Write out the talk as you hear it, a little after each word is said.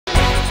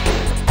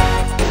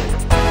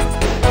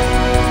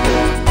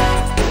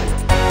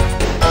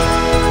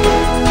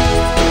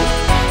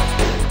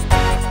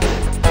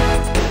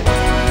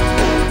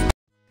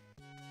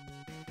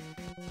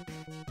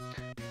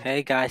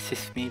Hey guys,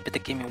 it's me, Bit the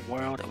Gaming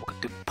World, and welcome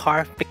to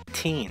part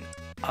 15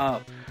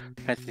 of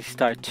Phantasy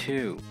Star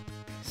 2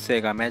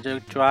 Sega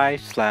Mega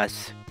Drive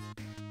slash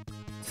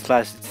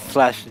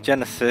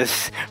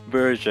Genesis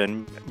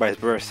version, vice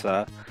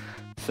versa.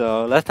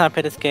 So last time I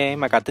played this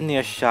game, I got the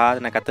near shot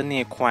and I got the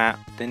knee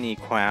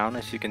crown,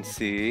 as you can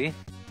see.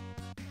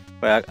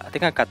 But I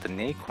think I got the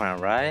knee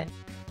crown, right?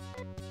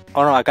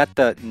 Oh no, I got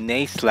the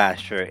knee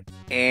slasher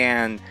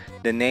and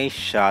the knee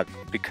shot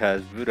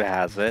because Voodoo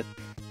has it.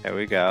 There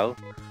we go.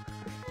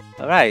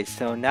 Alright,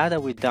 so now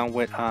that we're done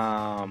with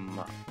a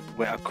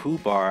crew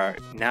bar,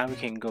 now we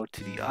can go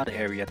to the other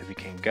area that we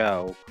can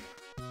go.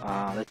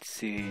 Let's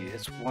see,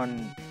 it's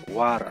one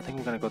Guado. I think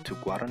we're gonna go to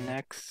Guado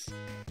next.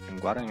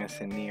 And Guado is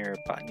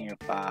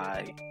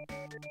nearby.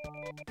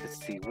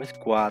 Let's see, where's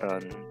Guado?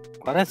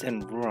 Guado's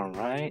in Ruan,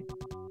 right?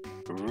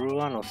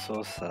 Ruan or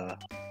Sosa?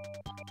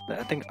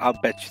 I'll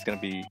bet she's gonna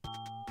be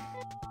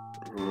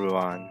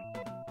Ruan.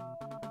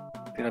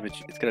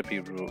 It's gonna be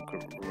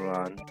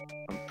Ruan.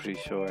 I'm pretty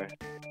sure.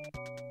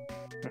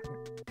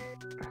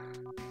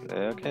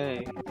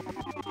 Okay.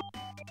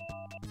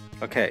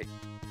 Okay.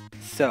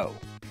 So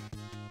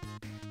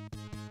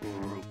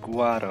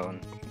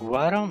Guadon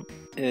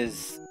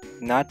is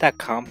not that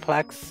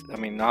complex. I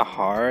mean, not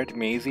hard,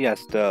 mazy as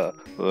the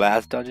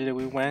last dungeon that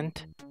we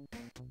went.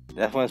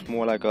 That one's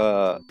more like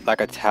a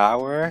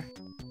tower.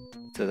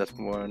 So that's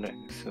more.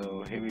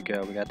 So here we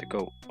go. We got to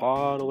go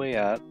all the way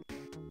up.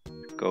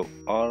 Go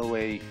all the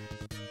way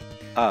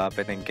up,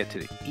 and then get to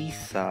the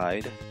east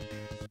side.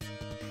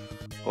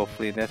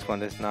 Hopefully this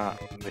one is not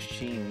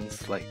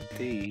machines like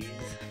these.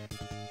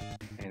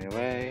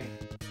 Anyway,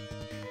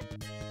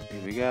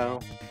 here we go.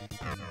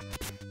 Oh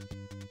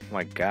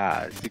my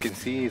god, as you can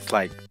see, it's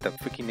like the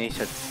freaking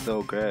nation is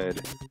so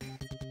good.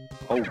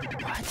 Oh,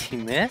 what? He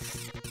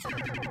missed?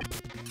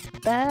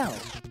 Bell!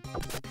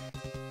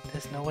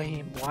 There's no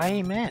way why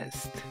he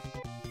missed?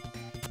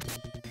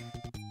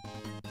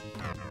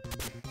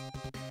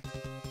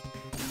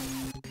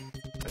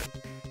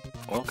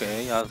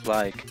 Okay, I was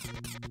like,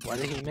 why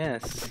did he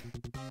miss?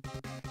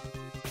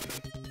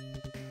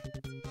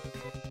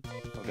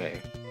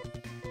 Okay.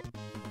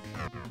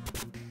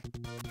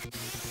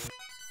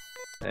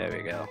 There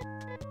we go.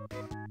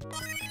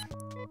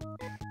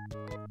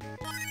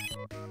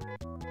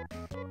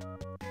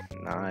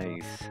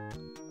 Nice.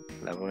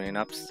 Leveling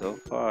up so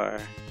far.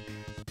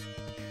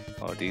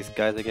 Oh, these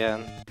guys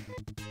again?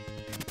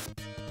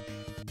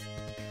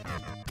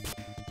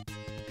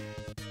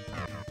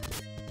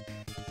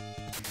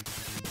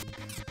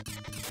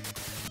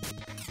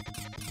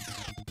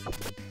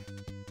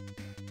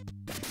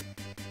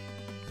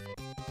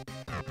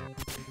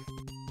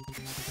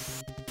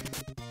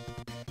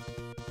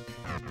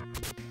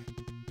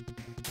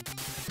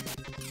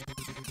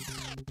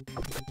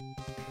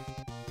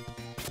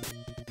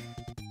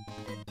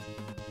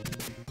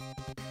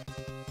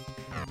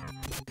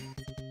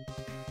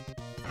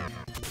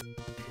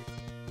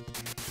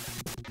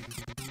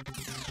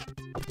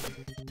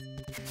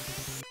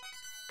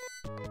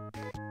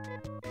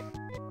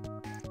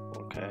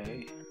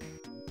 Okay.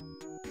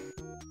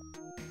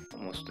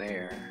 Almost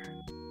there.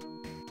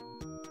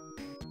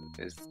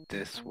 It's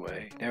this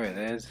way. There it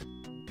is.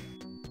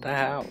 What the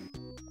hell?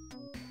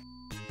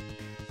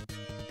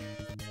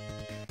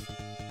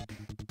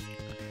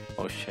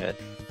 Oh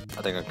shit.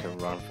 I think I can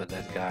run for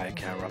this guy.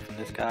 Can I run from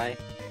this guy?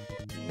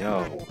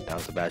 No, that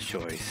was a bad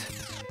choice.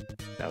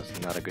 That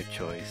was not a good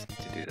choice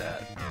to do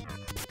that.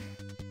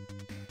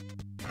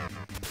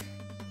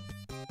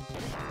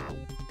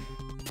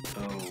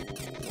 Oh.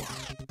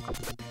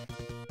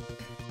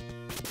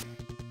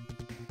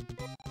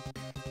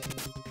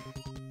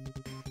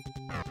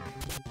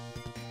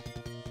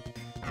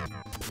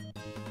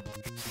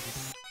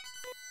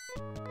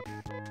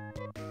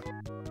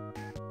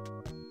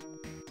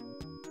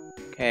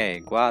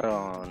 Okay,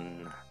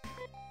 Guadon.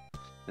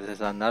 This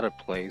is another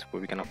place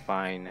where we're gonna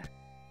find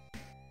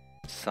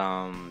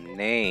some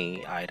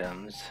Nay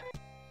items.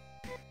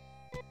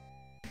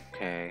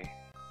 Okay.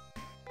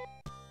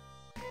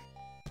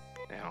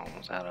 They're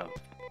almost out of.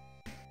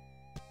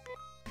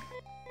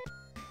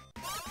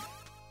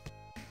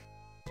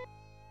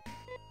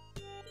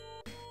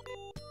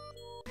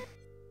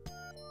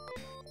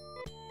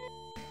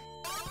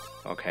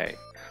 Okay,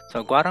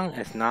 so Guadon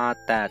is not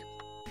that.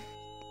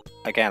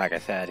 Again, like I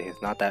said, he's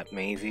not that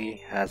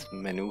mazy as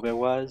Maneuver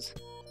was.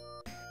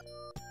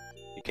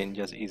 You can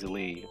just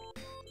easily.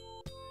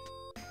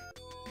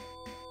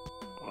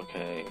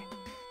 Okay,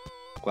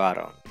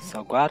 Guadon.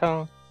 So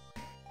Guadon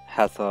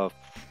has a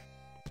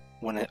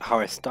how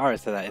it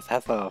starts is that it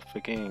has a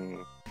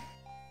freaking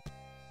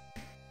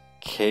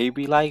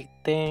KB light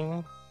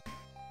thing.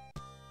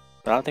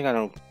 But I don't think I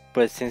don't.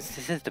 But since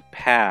this is the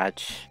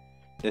patch,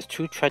 there's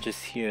two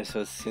treasures here.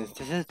 So since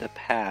this is the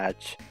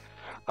patch,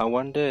 I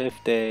wonder if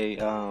they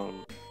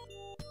oh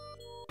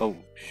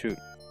shoot.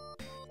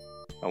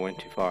 I went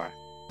too far.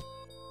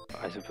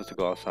 I was supposed to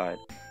go outside.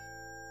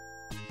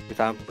 Because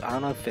I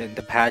don't know if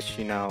the patch,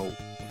 you know,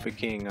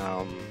 freaking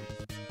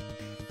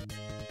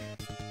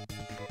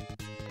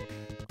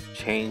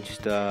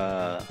changed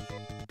the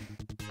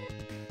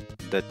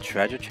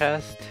treasure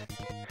chest.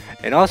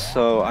 And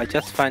also, I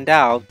just found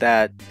out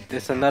that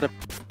there's another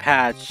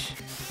patch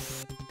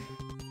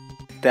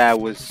that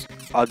was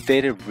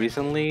updated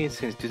recently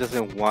since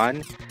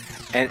 2001.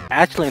 And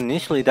actually,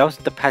 initially, that was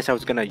the patch I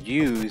was gonna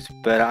use,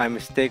 but I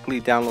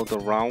mistakenly downloaded the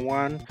wrong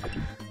one.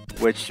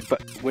 Which,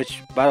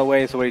 by the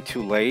way, is way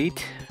too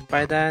late.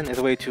 By then, it's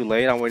way too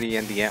late. I'm already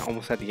in the end,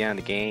 almost at the end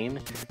of the game.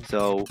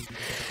 So,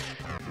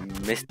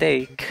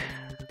 mistake.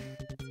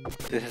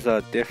 This is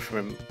a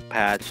different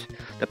patch.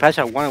 The patch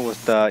I wanted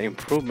was the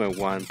improvement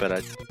one, but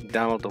I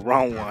downloaded the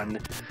wrong one.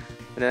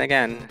 And then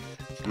again,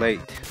 it's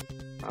late.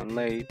 I'm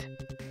late.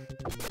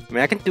 I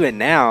mean, I can do it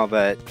now,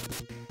 but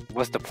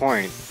what's the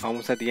point?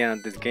 Almost at the end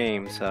of this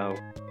game, so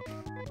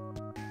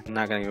I'm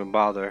not gonna even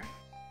bother.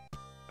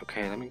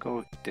 Okay, let me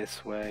go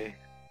this way.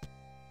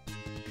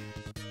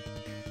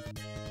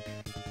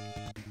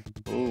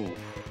 Ooh.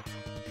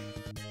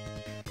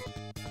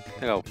 I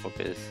think I'll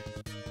focus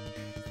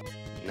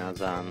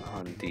Nazan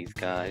on these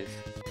guys.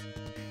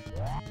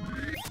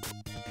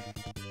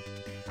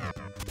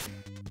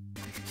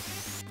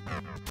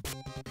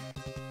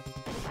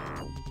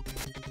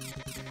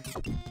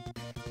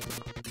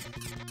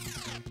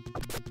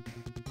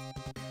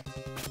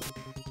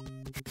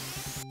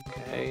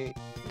 Okay,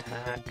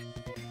 attack.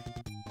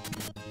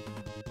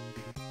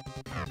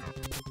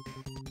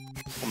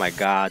 Oh my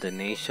god, the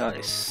nade shot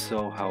is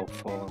so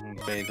helpful. I'm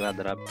very glad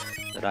that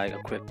I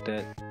equipped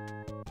it.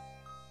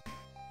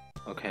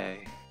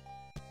 Okay.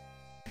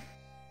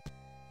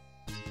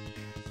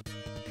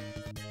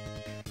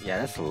 Yeah,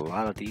 that's a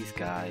lot of these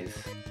guys.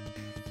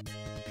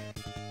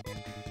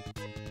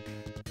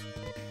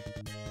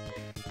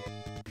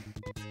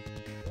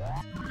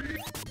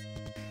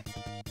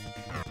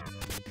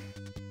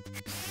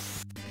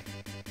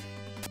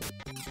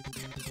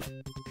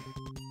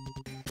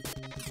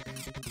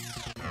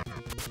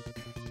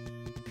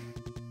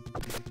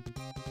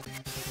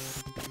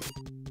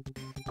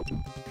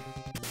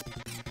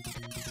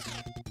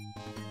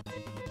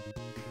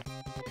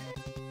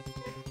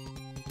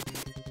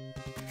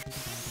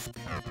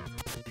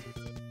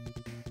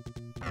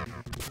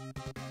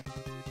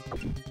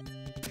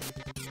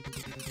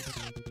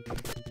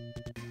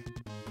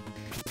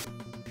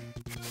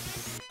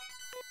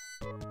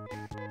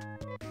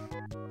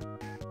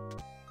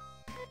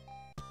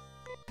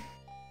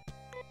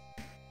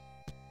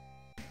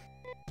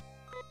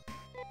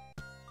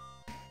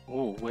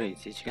 Oh wait,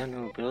 did you get a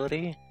new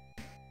ability?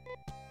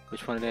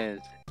 Which one it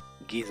is?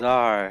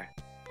 Gizar.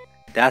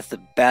 That's the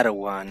better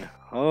one.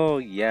 Oh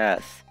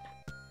yes.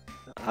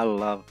 I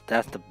love,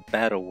 that's the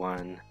better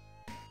one.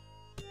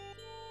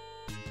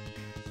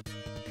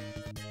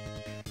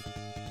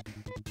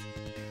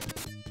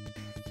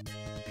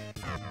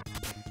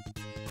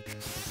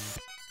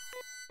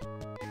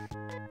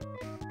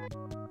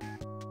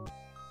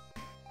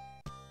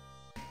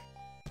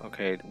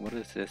 Okay, what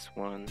is this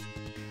one?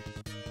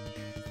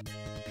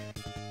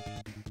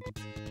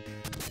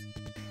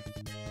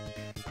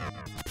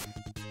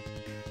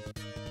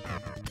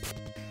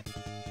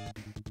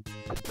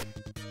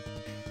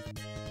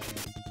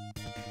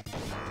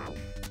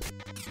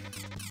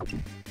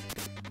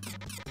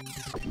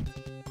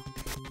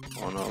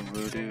 Oh no,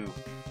 voodoo.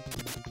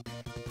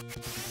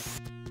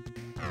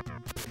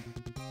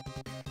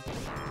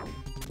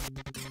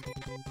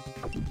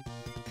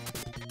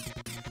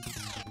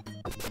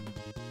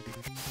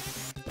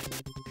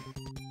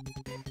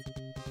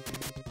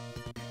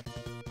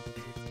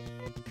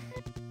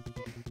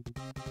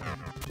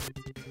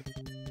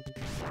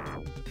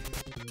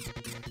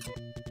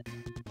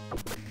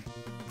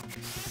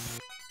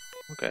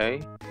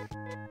 Okay.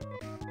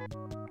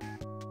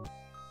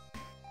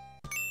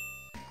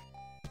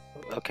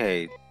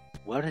 Okay,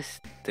 what is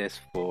this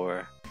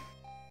for?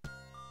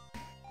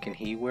 Can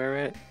he wear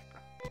it?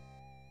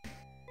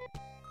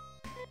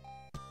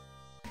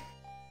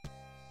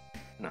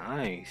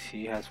 Nice,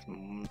 he has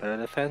better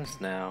defense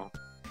now.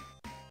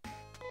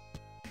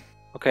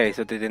 Okay,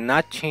 so they did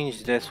not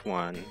change this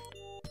one.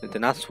 They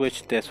did not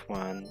switch this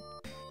one.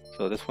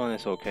 So this one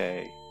is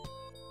okay.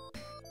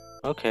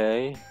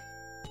 Okay.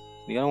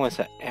 The other one's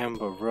an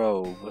amber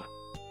robe,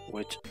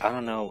 which I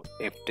don't know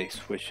if they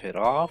switch it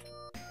off.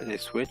 Did they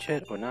switch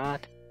it or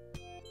not?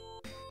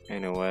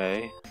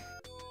 Anyway,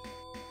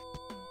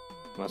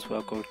 might as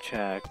well go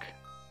check.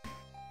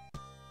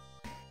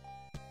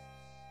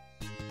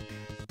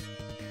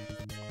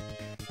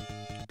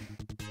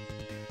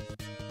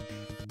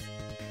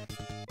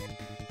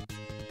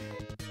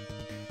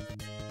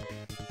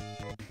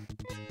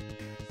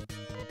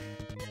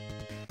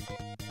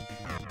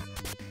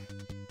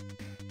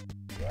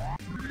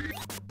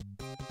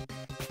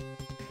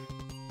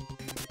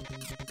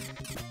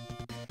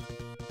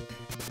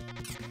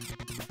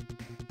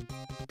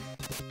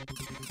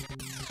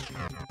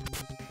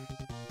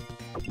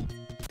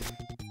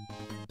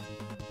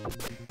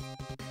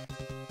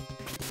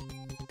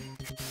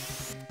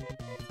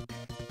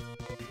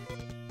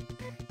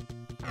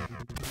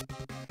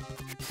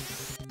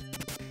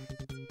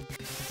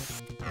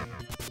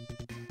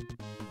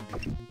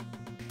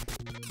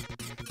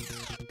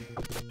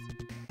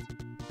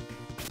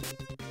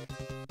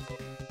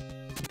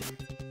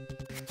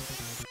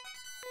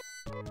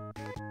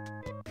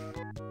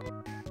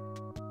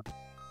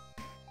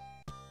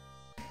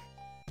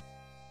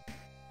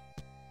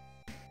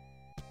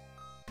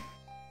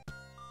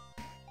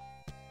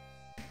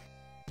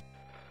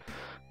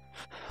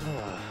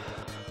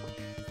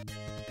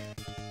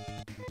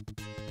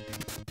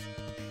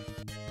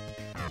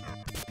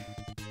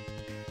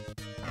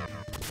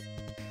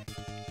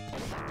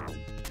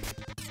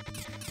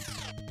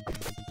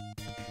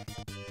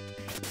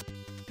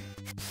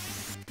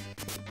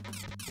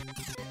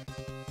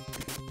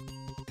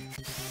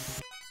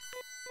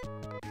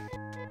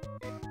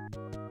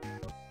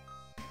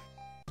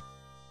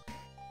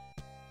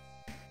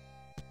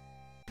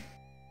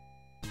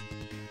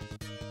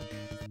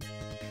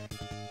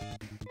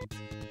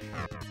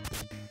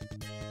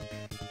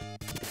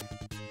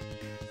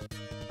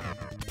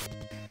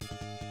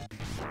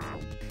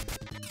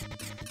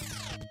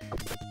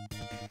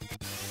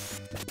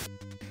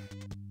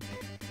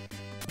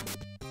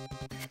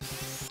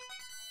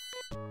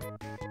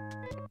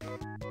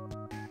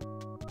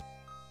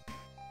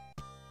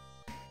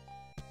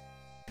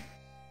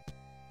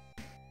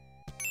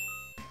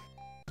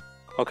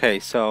 Okay,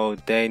 so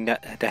they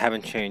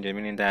haven't changed it,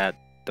 meaning that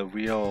the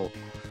real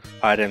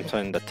items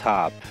are in the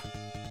top.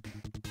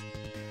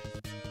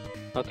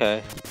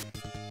 Okay.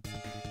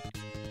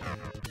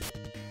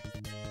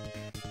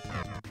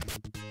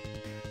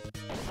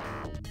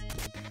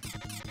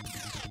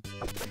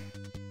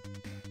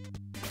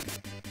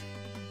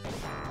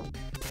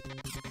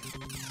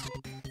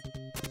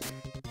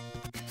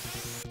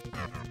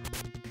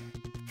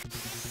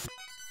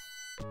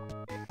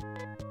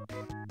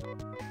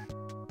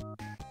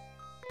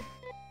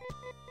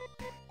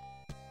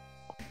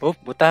 Oh,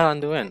 what the hell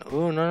I'm doing?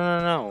 Ooh,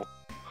 no.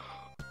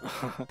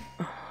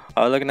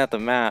 I was looking at the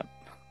map.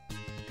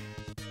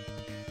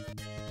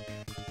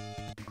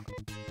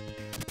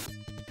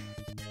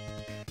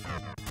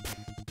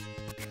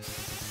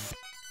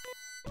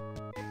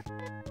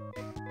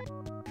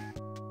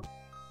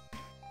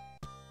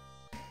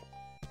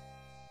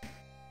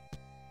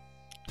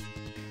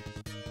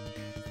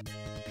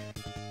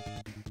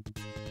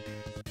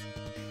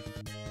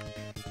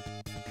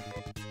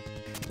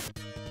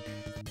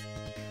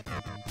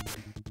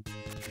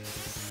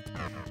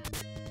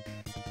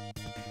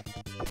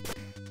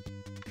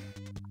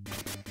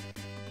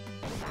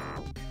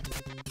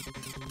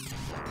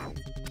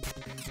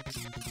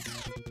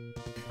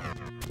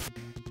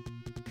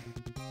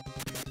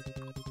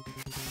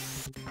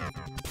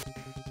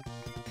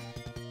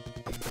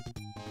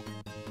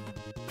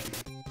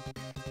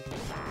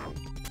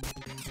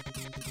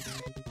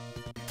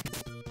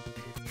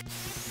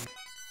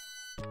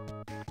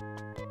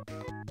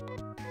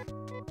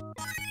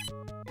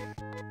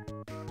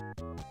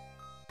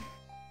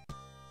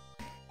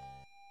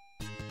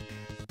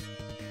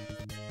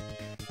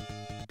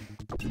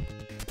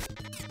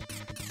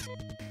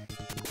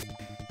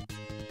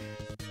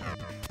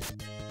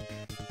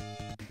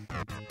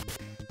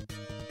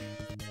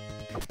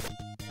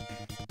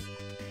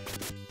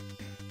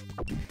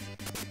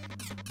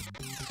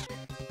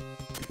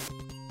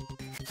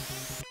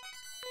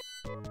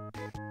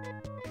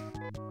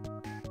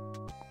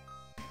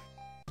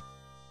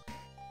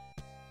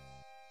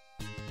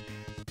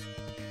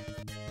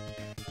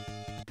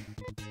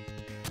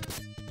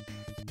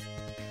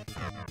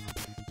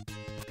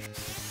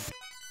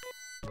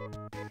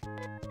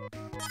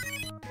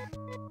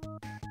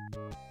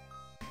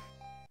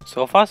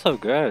 So far so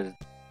good.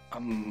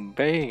 I'm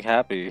very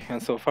happy,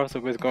 and so far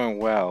so good. It's going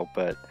well,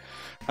 but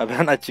I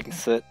better not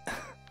jinx it.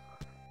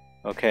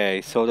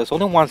 Okay, so there's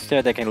only one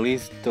stair that can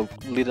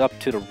lead up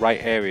to the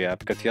right area,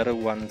 because the other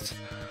ones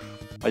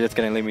are just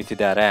gonna lead me to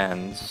dead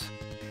ends.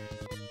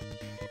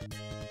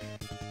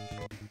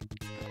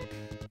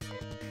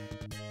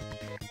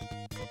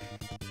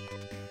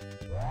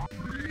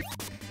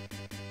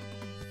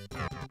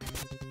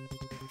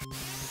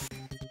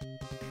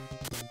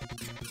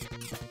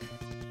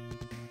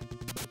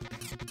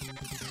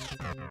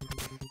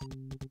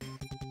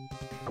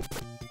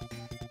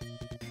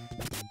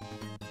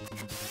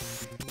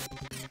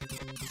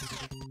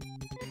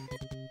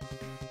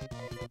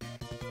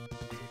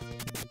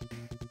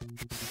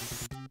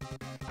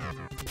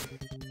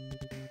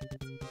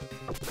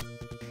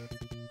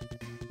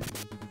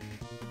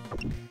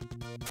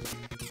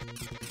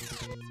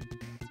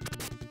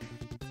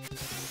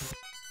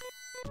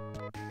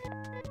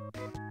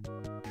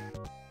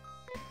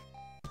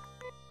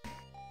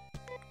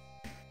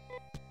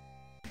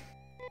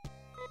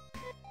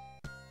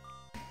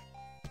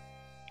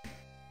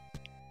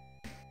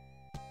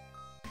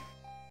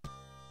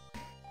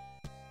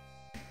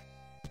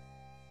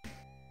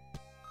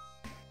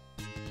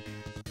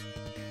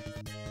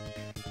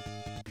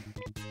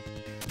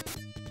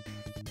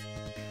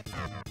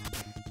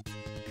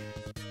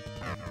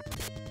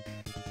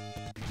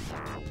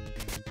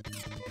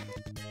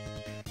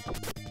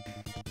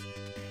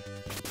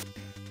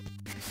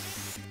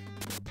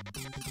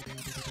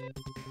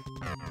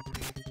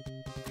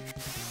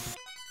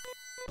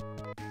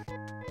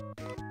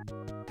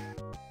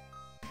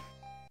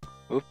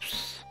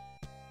 Oops.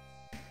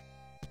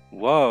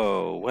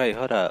 Whoa, wait,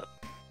 hold up.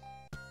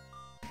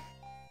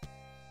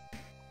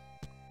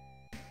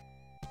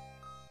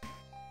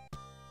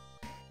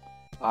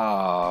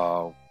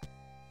 Oh.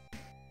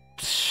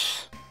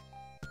 Psh.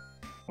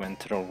 Went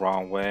to the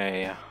wrong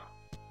way.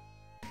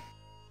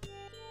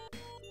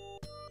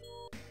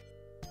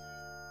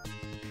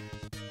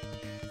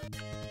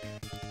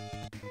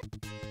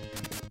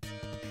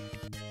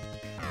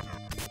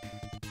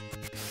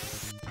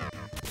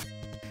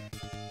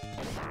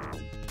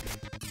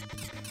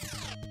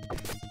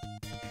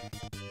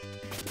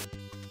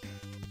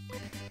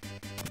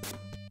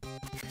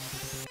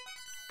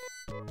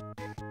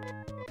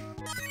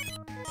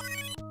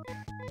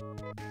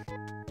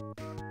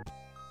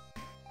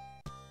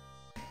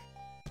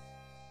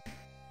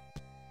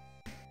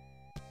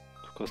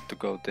 Supposed to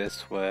go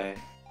this way.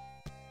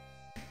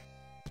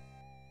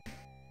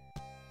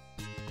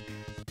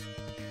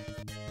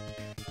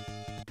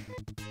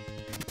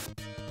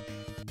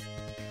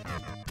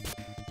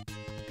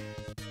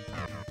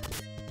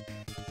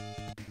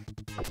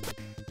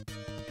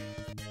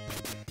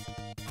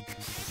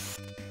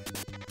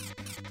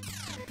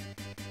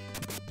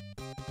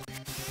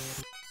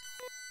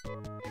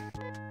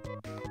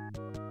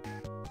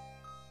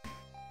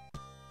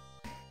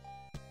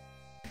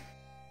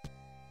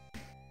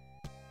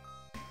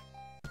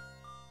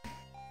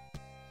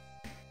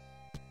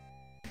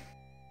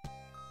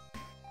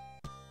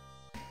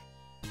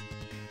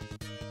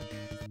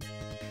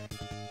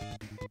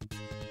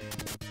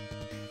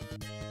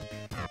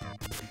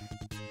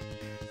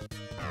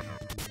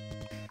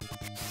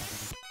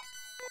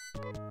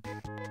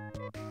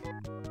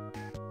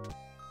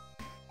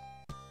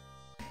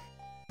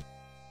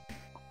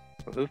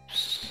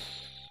 Oops.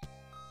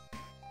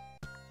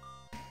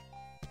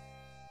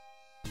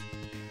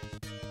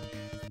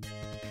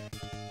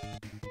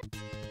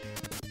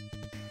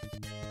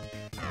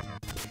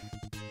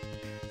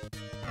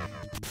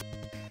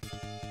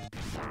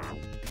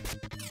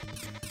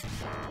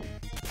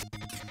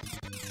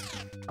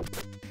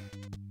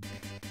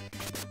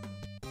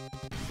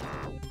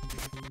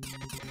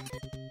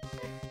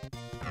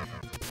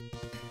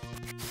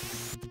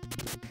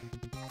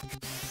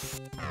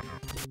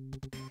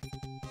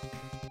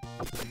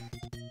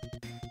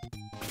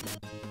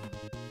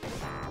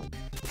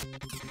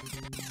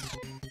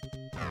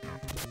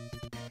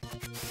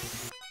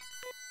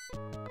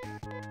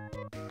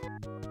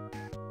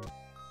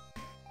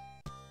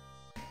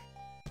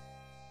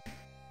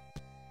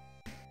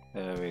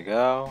 There we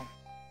go.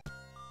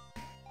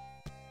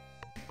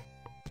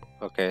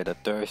 Okay, the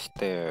third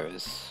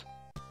stairs.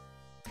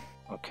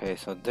 Okay,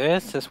 so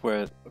this is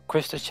where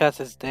crystal chest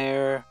is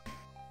there.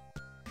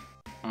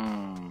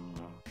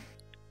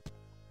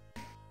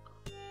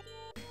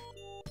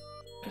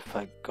 If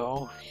I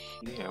go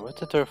here, what's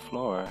the third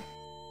floor?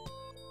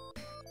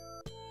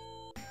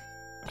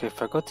 Okay,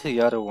 if I go to the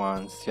other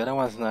one's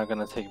not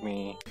gonna take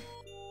me.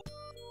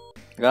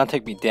 They're gonna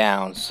take me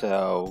down.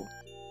 So,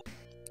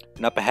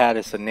 and up ahead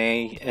is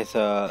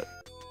a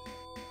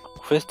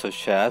crystal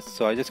chest.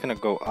 So I'm just gonna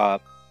go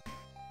up.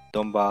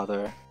 Don't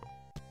bother.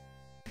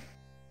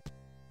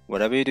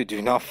 Whatever you do,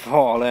 do not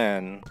fall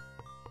in.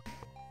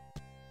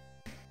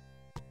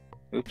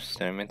 Oops,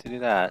 didn't mean to do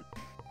that.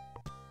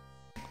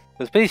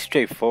 It's pretty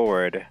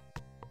straightforward.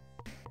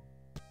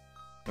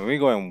 And we're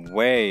going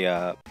way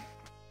up.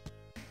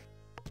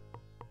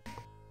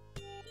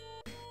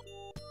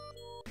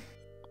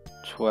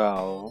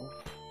 12,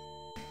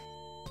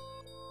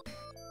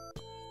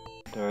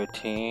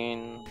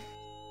 13,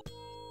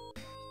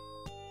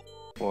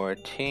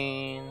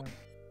 14.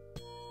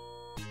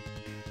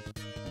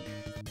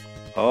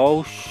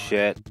 Oh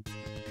shit.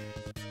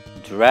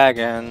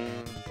 Dragon.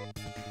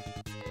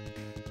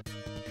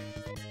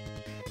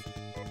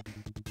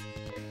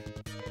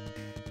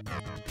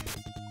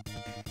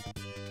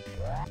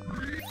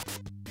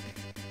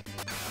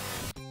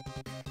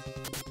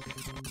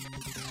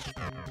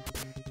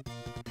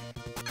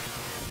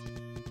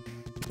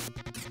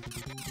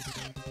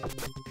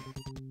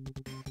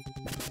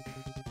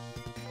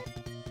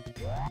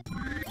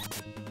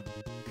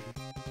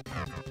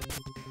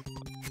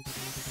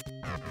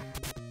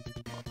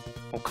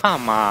 Oh,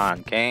 come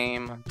on,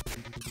 game.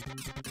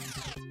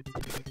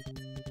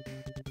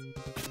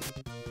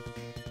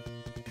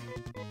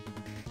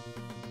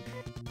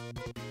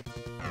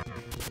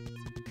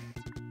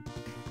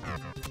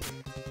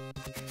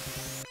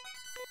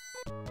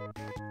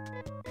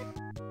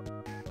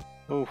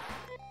 Oof.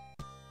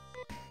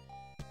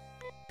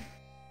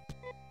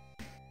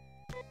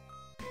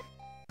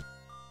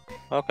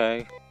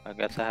 Okay, I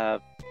guess I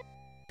have.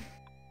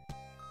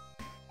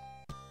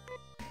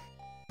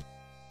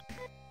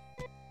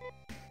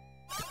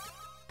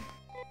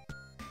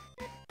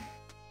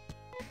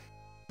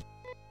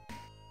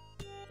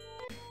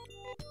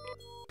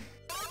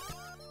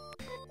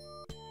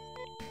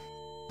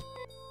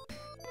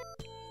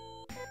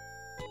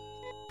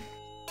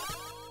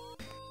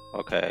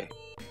 Okay.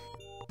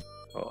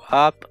 Go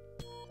up.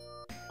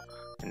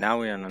 And now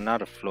we're on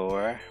another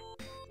floor.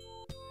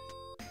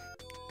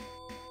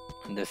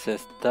 And this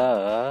is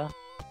the...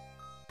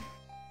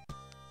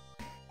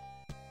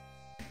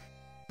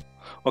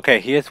 Okay,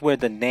 here's where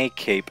the Nate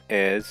cape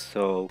is,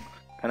 so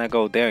gonna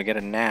go there and get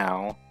it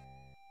now.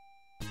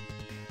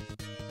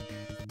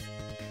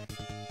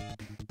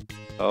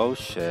 Oh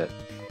shit.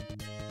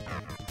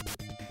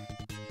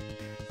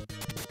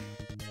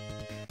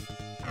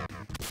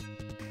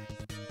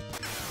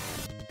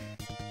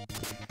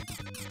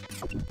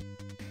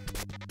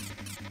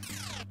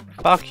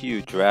 Fuck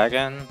you,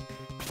 dragon.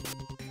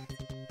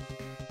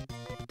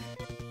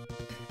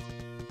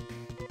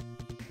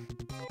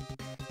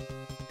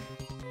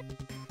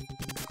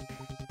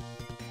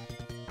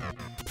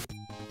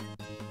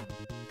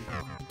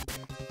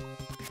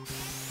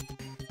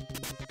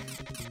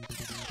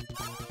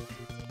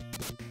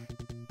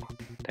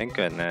 Thank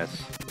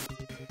goodness.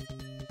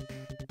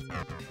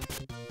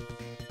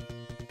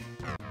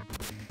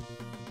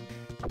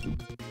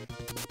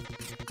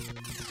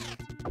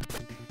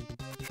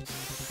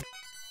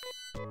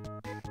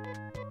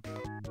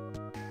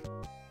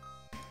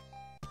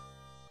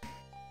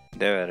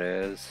 There it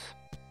is.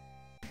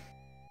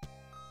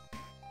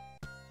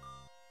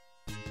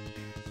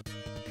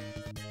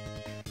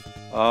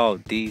 Oh,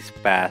 these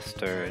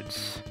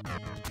bastards.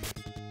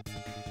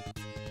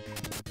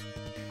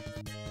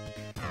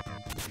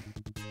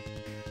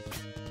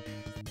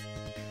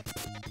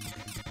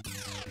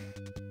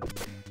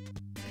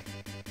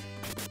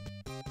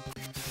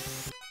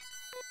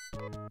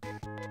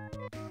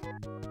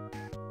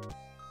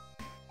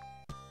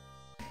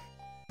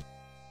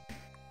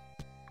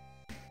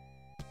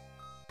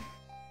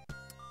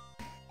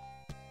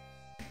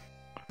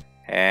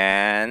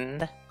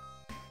 And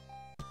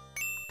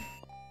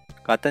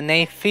Got the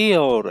Nay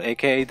Field,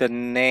 aka the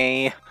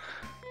Nay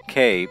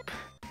Cape.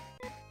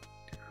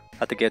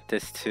 Have to get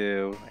this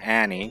to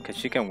Annie, because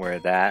she can wear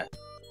that.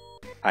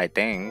 I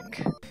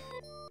think.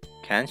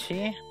 Can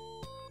she?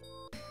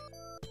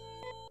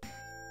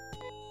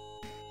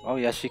 Oh,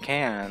 yes, she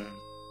can.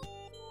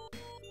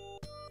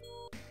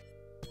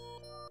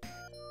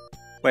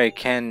 Wait,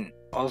 can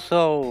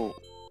also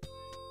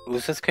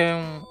Usus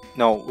can?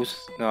 No,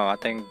 no, I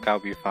think that'll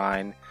be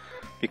fine.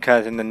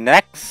 Because in the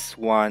next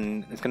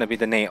one, it's gonna be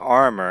the Nay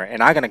Armor,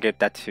 and I'm gonna give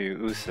that to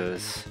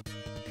Usus.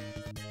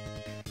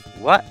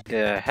 What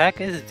the heck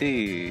is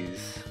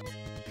these?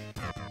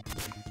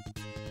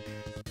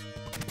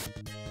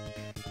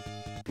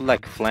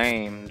 Like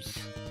flames.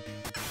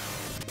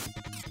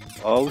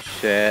 Oh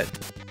shit.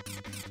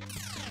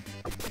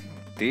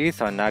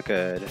 These are not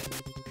good.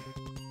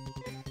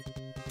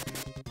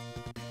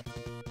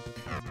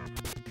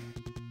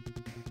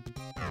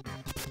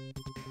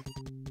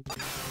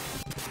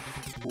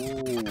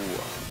 Ooh.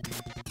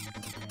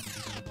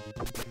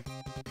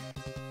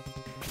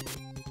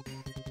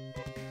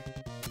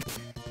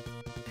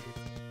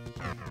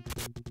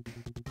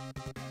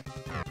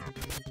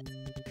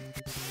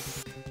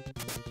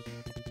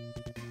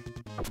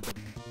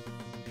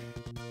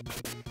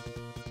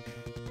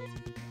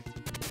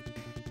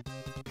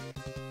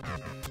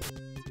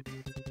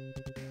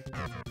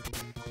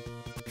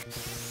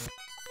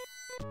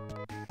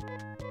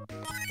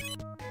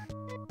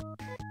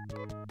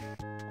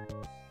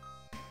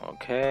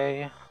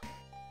 Okay.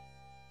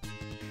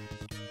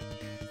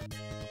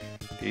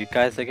 You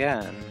guys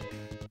again.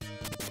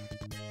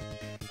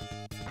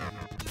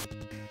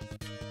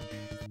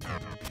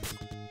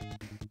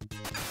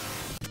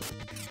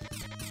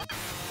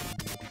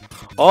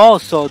 Oh,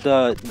 so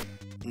the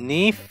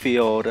knee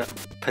field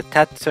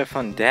protects her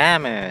from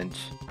damage.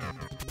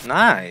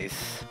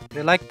 Nice.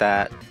 They like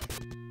that.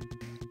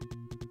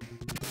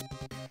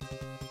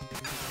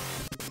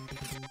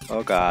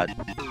 Oh god.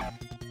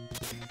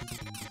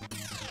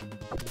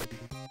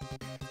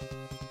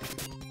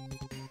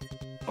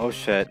 Oh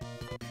shit.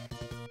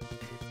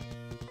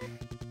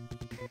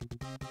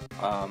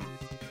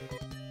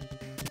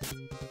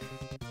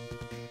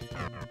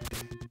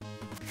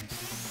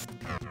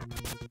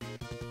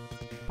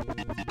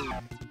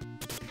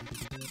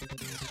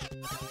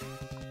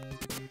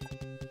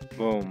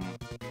 Boom.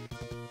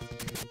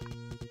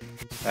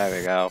 There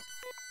we go.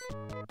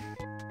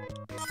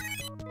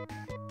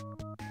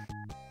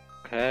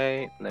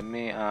 Okay, let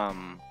me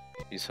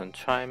use some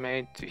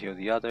Trimate to heal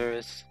the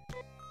others.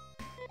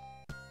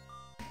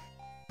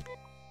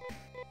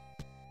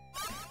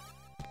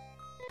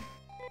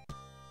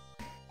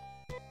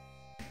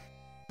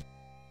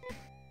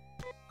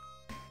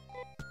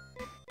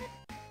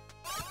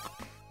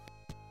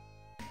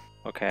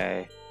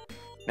 Okay,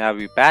 now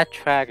we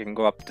backtrack and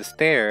go up the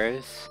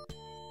stairs.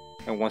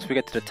 And once we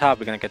get to the top,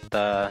 we're gonna get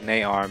the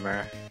Nay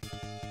Armor.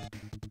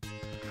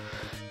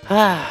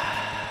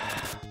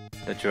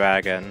 The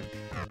dragon.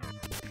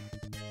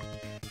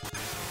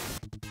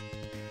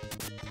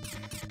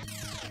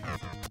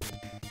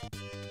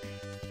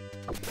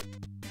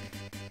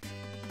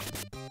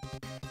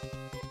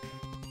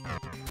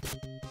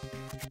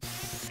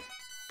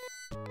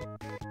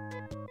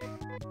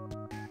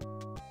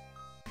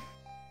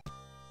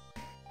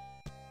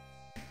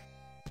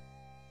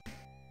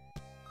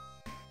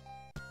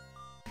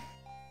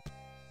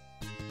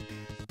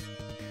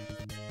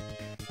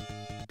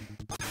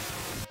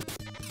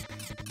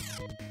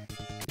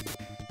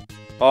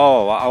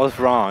 Oh, I was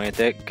wrong. It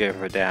did give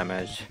her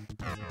damage.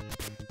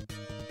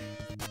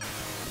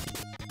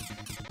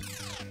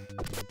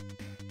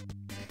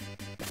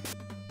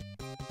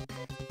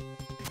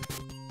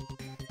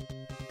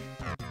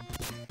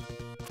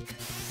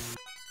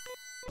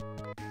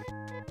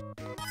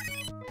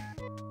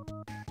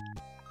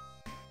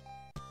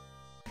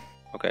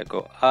 Okay,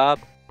 go up.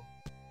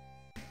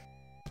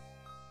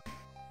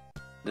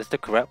 This the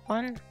correct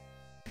one?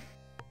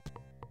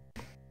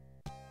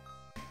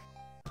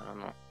 I don't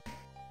know.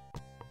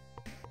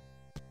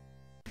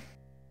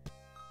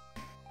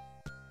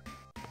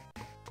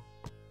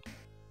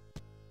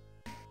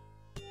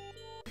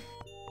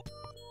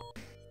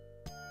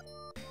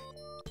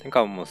 I think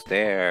I'm almost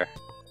there.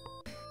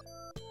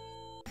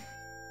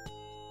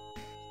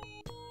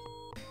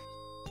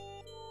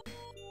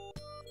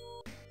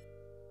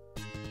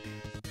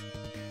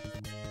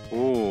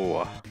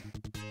 Ooh,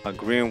 a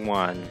green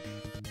one.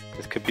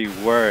 This could be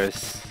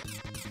worse.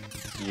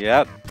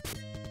 Yep.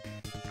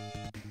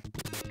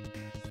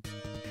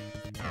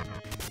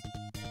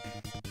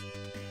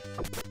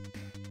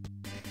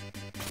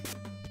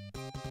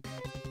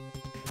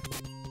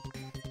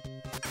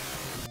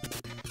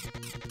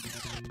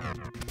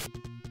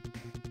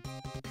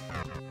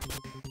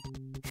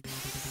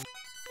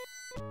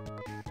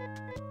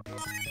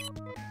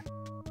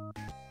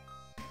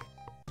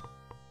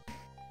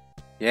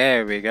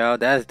 There we go,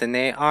 that's the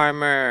Nay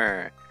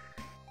Armor!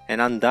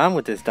 And I'm done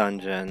with this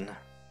dungeon.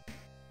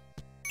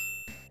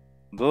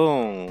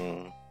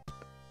 Boom!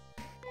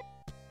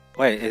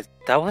 Wait,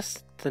 that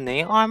was the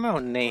Nay Armor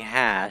or Nay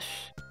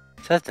Hash?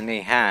 Says the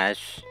name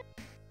hash.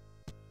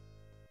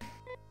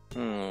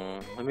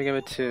 Let me give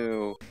it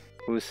to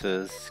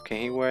Usus. Can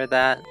he wear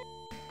that?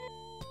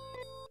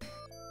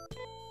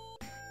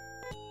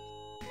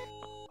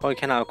 Oh, he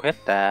cannot equip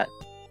that.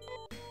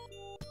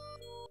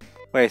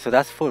 Wait, so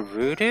that's for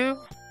Rudu?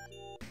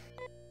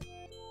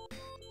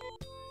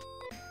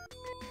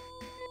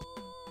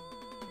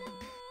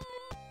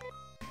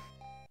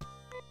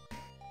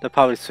 They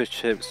probably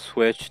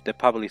they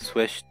probably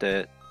switched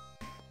it.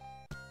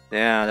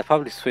 Yeah, they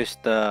probably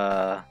switched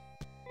the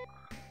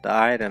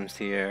items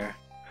here.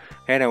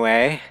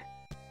 Anyway,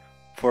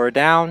 4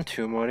 down,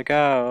 2 more to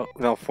go.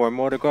 No, 4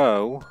 more to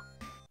go.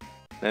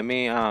 Let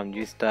me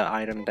use the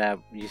item that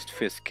we used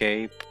to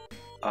escape.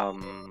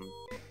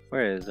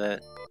 Where is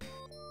it?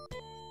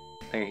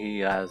 I think he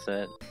has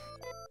it.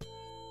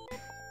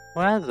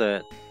 Where is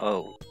it?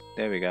 Oh,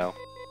 there we go.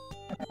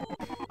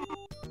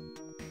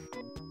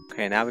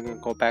 Okay, now we're gonna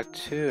go back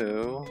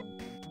to...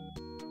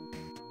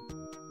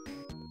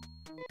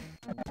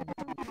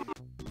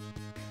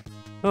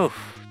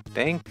 Oof,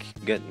 thank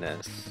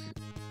goodness.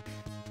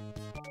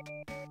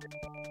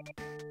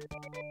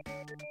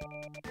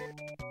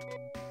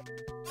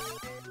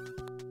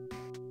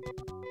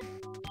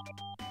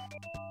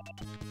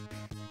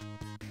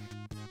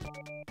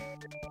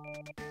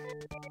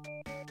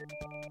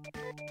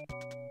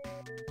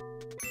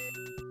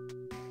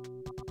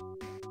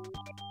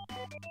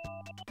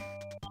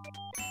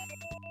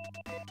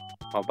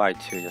 I'll buy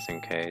 2 just in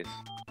case.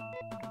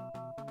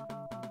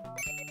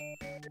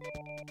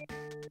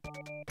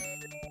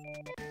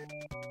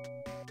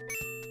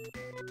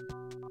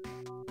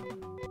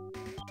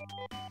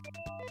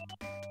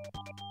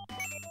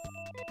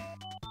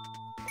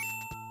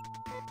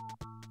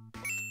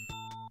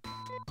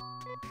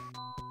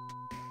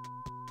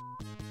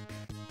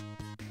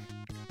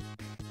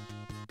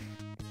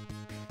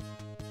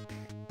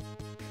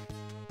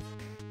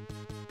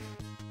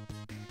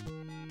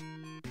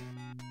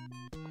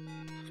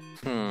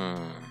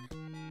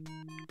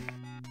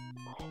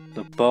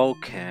 The bow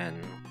can.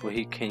 Will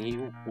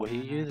he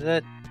use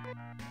it?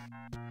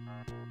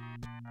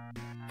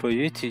 For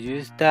you to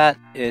use that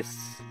is...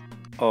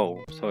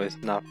 Oh, so it's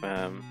not for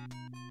him.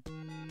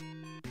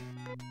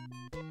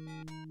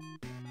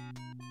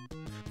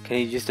 Can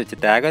he use the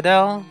dagger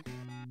though?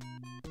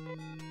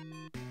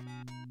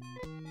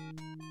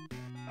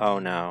 Oh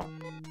no.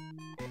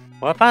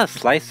 What about a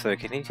slicer?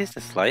 Can he use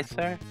the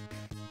slicer?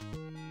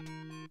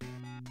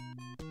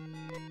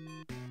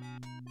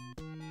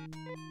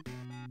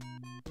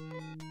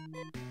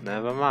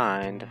 Never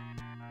mind.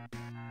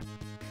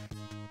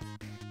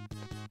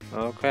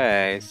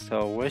 Okay,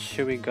 so where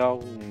should we go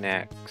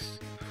next?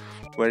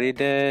 We already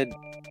did...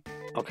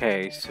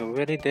 Okay, so we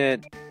already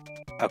did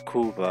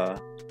Akuba.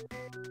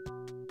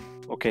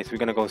 Okay, so we're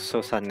gonna go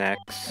Sosa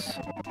next.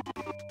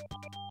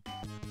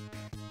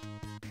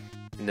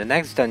 And the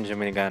next dungeon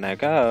we're gonna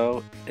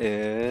go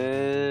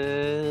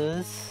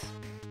is...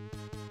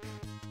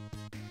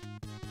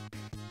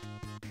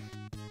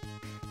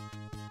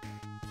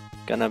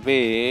 Gonna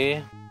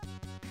be...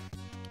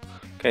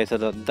 Okay, so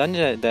the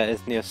dungeon that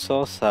is near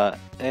Sosa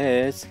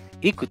is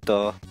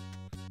Ikuto.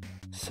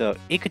 So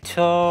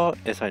Ikuto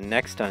is our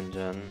next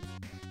dungeon.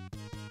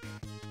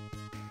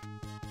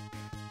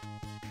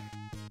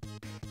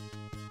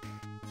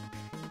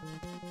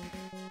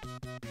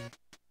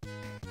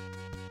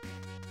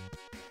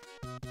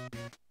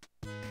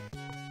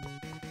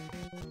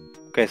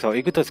 Okay, so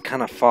Ikuto's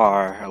kind of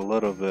far, a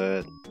little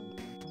bit.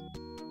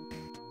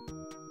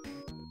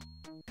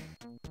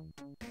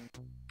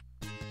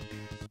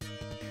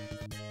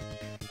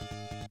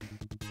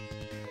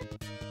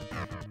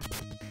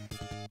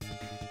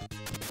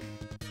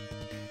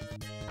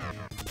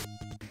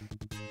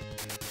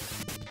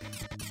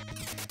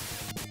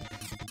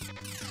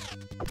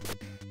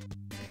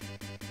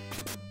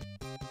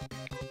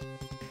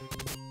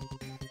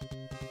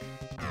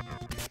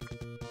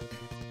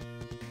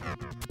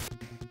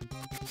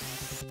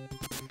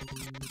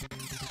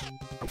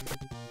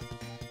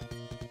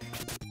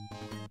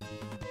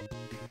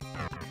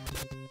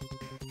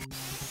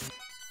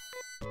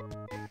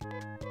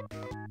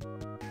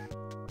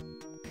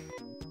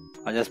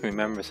 I just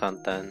remember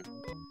something.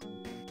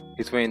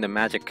 He's wearing the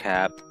magic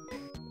cap.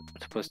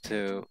 I'm supposed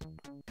to...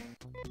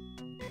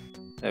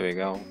 There we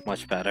go,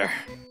 much better.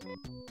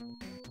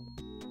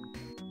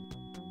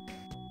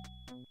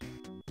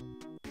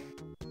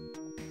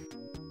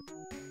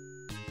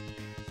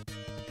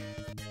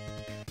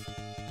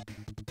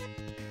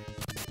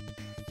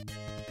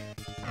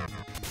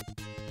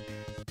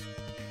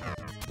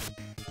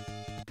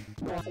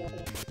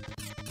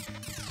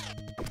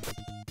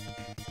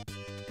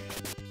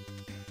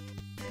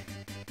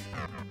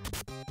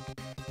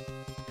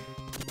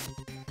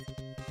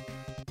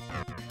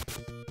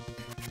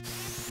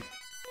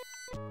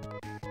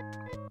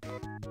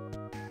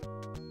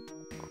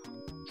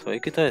 So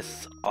Ikuta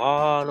is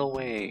all the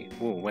way.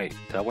 Ooh, wait,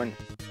 that went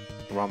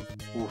wrong.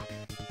 Ooh.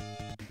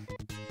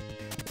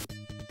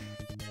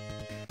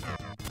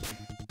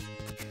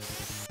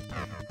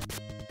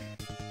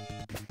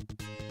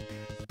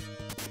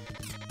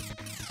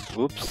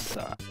 Oops.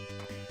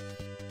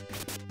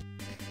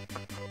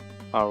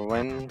 I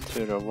went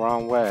to the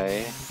wrong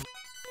way.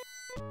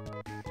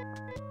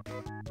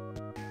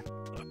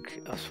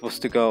 Okay, I was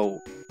supposed to go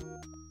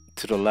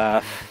to the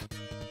left.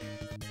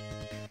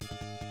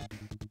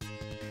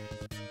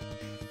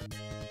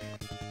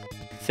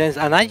 Since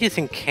I'm not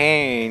using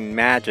cane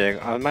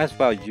magic, I might as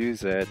well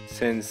use it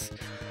since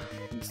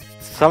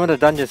some of the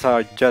dungeons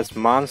are just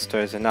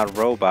monsters and not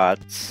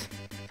robots.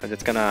 So I'm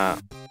just gonna...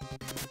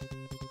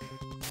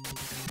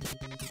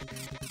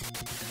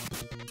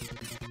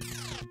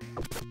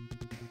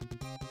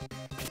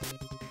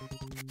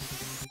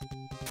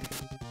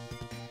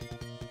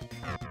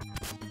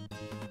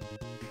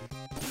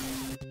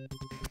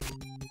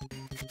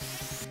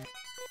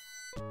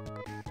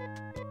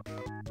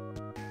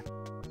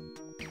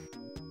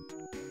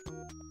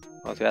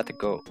 Oh, so we have to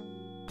go.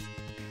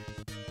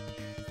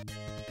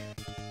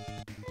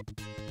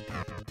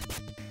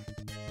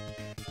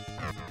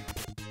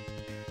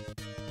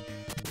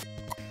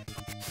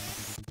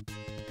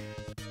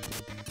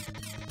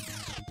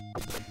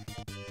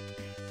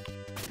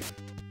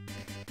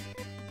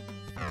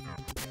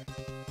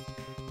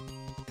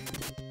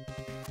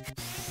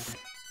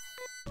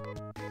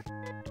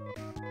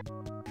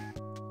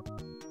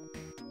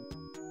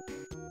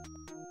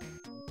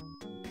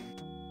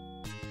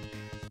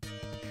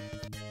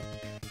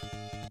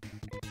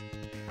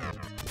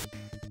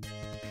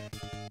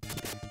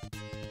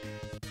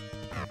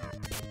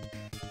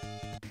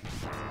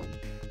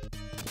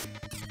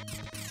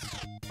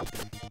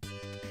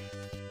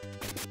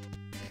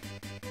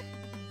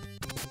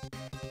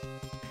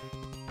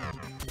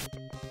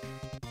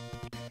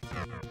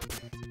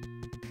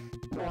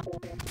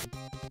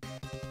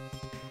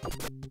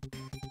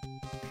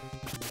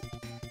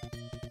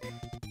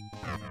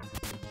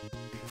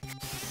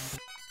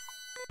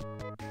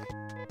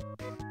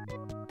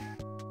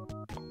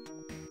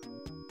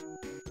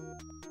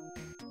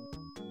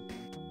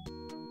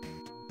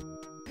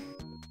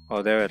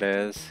 Oh, there it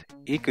is.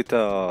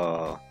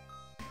 Ikuto.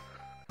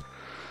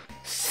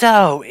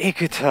 So,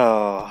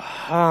 Ikuto.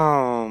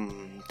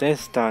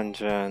 This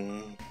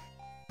dungeon.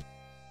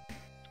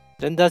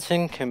 Then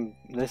dungeon can...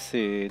 Let's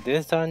see.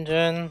 This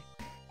dungeon...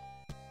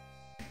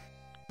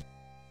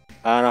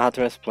 I don't know how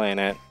to explain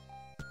it.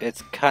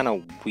 It's kind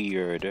of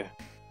weird.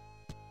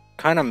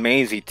 Kind of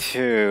mazy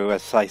too,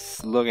 as I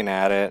looking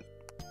at it.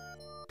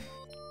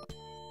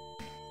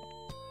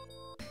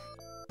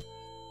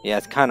 Yeah,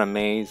 it's kind of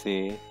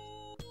mazy.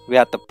 We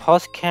have the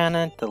pulse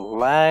cannon, the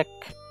lag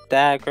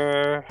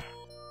dagger,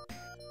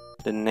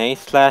 the nade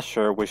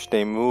slasher, which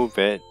they move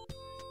it,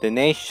 the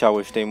nade shot,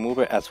 which they move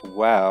it as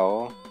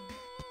well.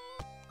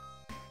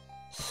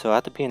 So I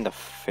have to be in the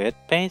 5th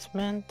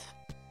basement?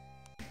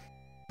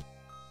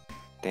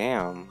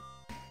 Damn.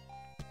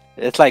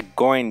 It's like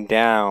going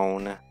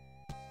down.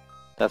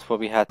 That's what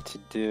we had to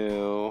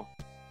do.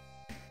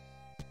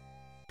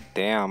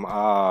 Damn,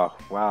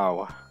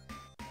 wow.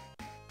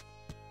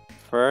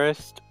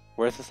 First,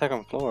 where's the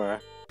 2nd floor?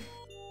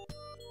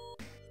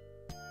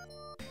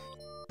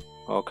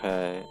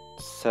 Okay,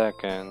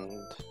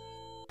 2nd.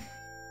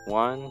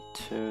 1,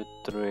 2,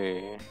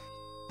 3.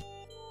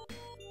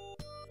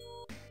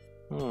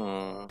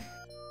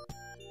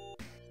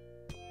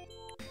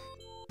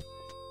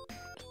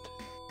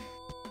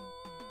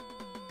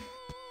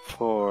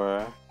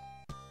 4.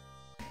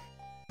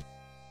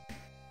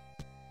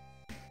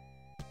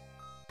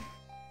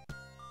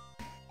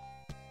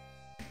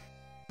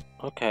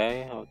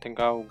 Okay, I think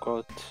I'll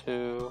go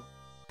to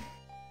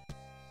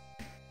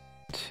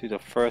the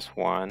first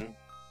one.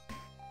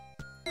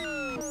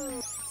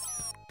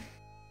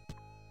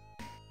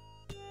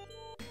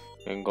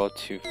 And go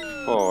to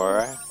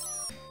 4.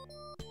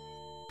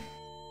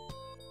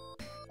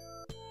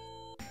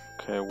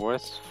 Okay,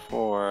 where's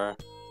 4?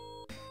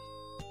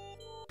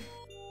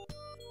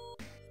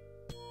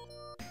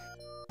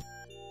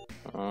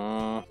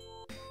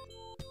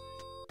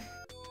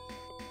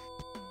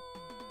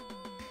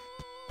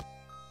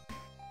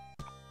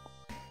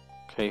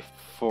 Okay,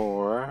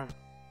 4.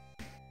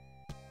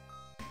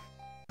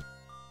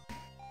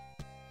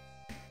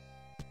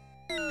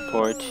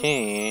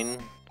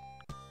 $14.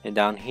 And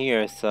down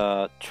here is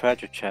a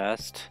treasure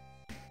chest.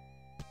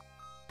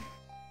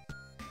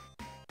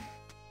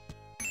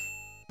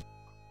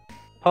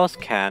 Pulse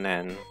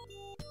cannon.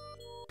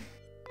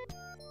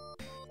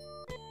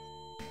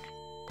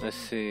 Let's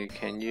see,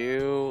 can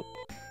you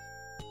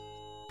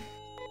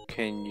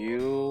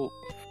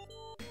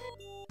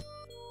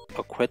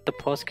equip the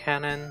pulse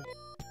cannon?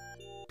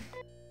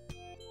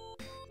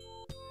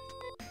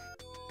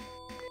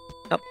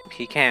 Nope,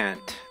 he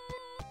can't.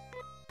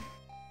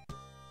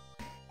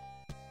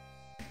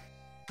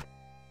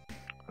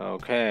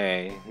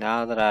 Okay,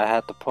 now that I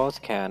have the pulse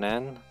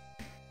cannon,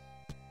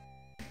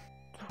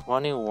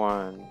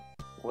 21.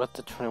 What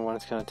the 21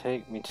 is gonna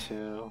take me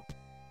to?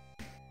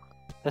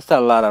 There's a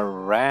lot of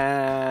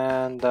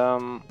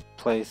random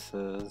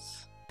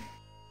places.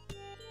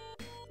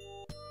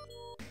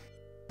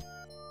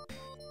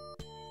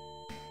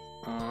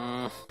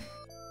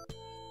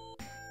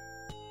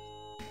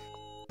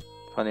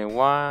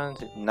 21,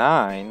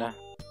 9.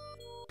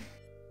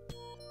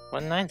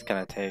 What 9's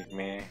gonna take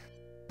me?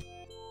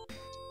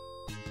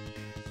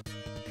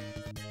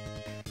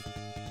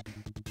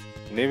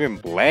 Even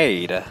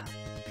Blade.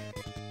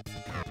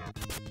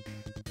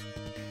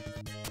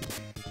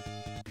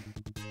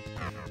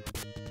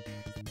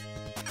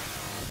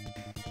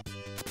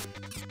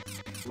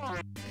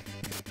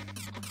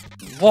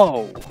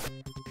 Whoa!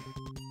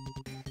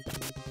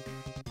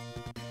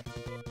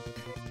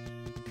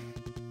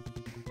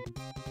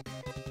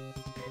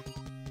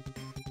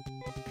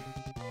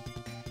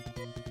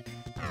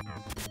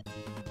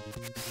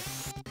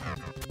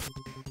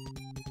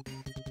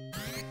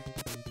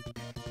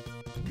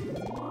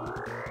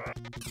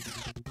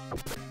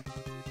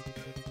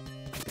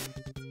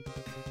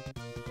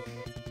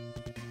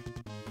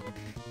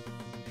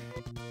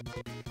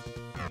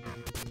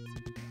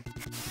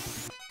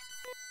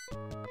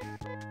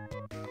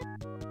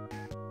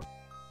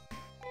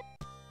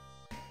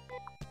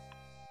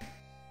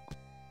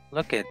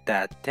 Look at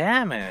that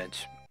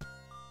damage!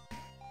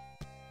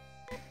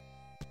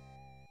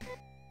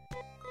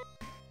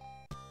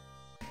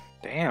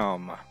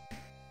 Damn!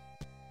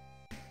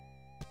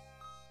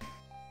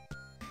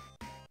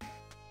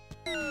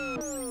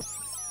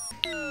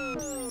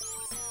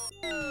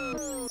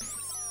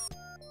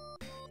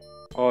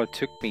 Oh, it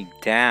took me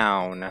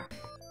down.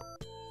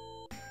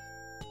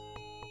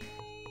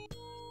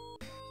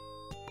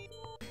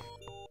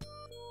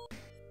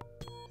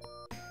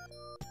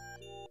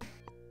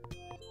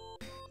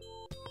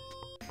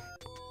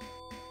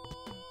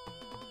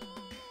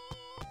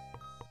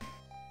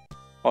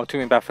 Oh, it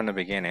took me back from the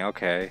beginning,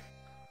 okay.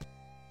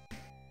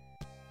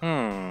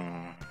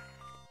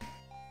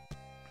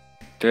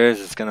 This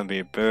is gonna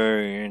be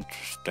very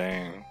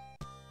interesting.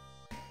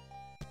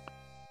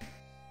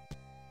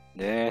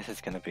 This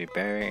is gonna be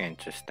very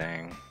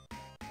interesting.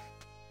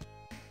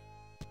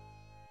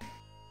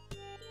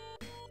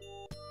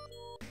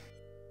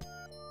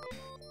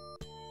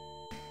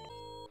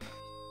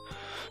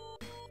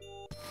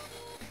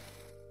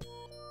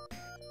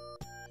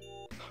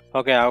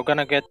 Okay, I'm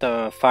gonna get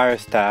the fire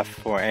staff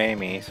for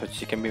Amy so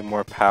she can be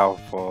more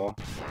powerful.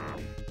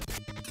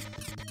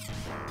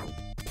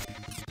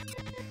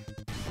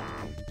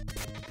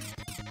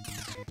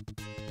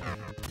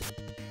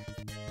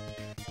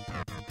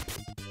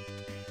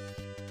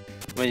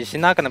 But she's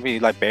not gonna be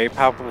like very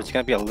powerful, but she's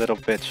gonna be a little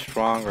bit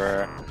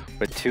stronger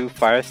with 2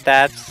 fire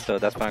stats, so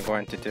that's what I'm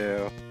going to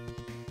do.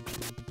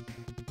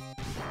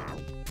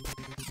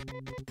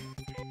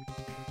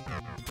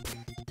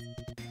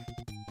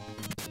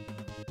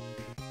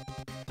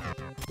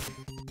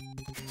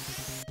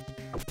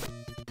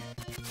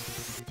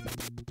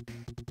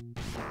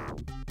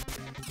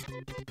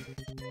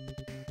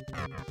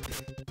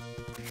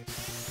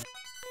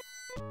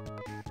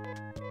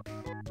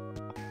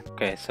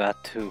 Okay, so I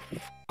have to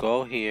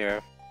go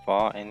here,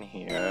 fall in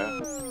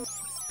here.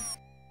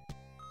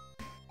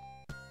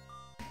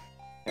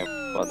 And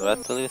for the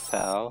rest of this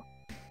house,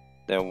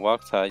 then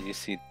walk out, you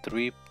see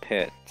 3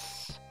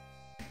 pits.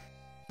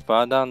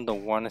 Fall down the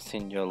one that's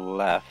in your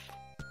left.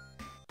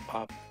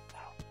 Up,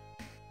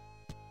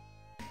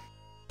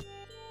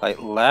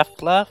 like left,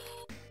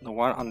 the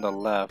one on the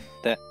left,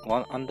 that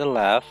one on the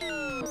left.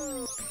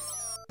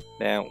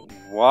 Then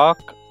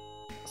walk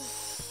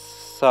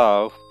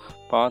south.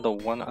 Follow the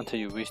one until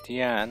you reach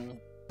the end.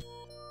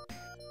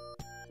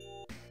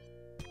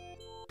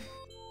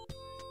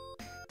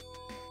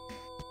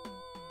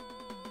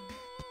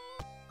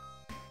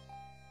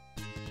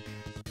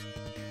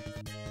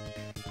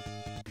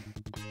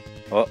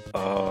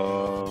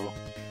 Uh-oh.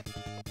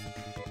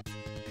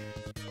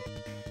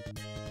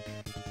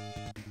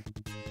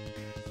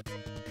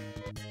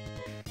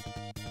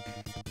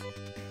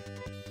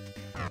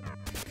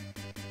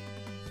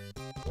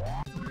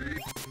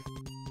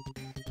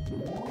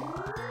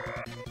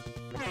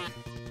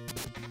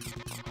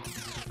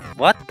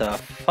 What the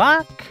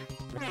fuck?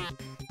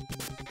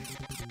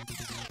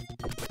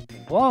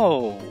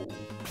 Whoa!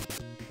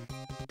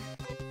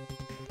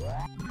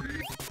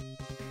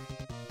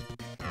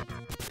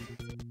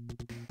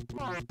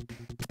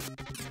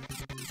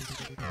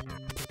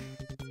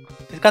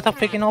 He's got the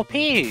freaking OP!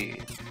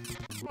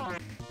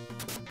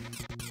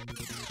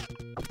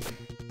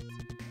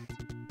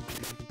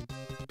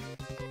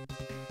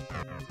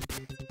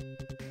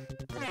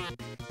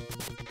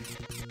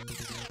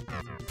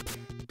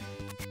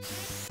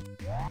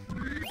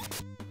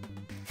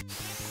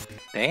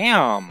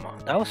 Damn,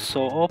 that was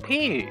so OP.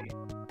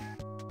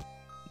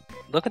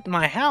 Look at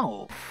my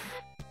health.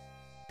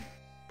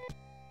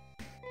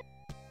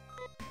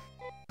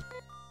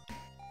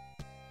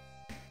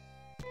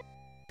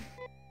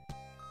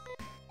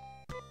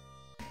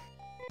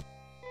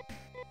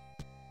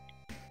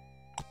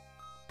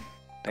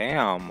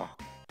 Damn. I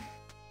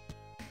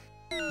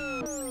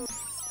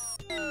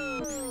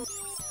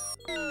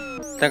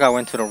think I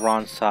went to the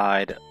wrong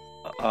side.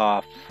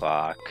 Oh,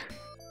 fuck.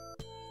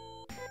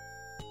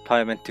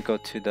 Probably meant to go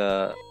to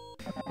the...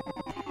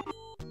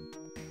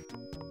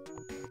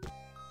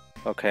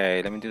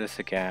 Okay, let me do this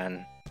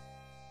again.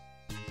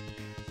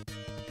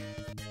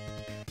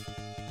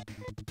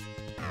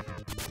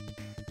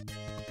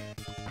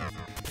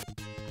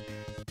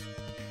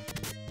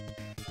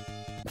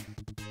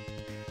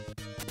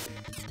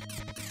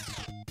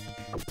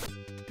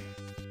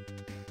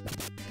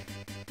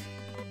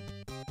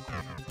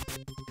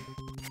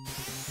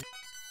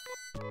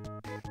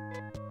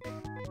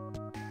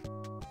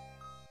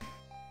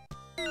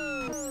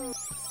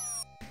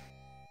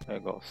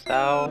 gonna go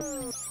south.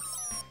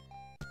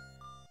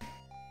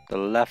 The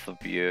left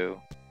of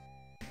you.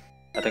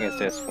 I think it's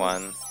this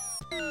one.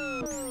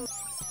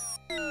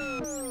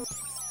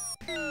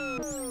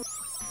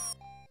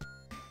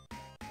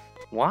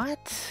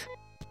 What?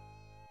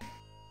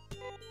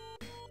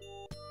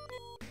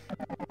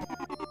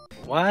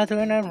 Why are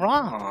doing it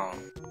wrong?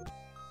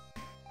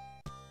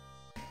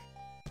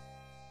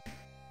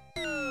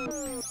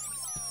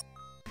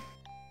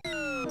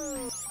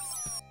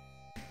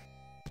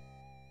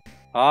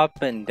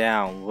 Up and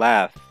down,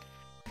 left.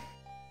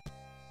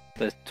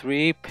 There's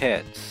 3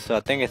 pits, so I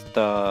think it's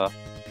the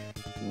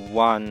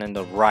one on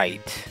the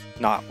right,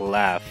 not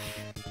left.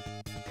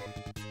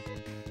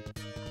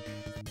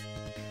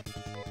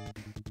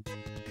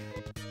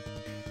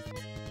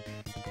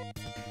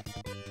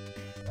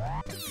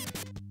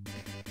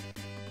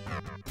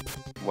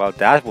 Well,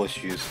 that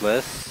was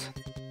useless.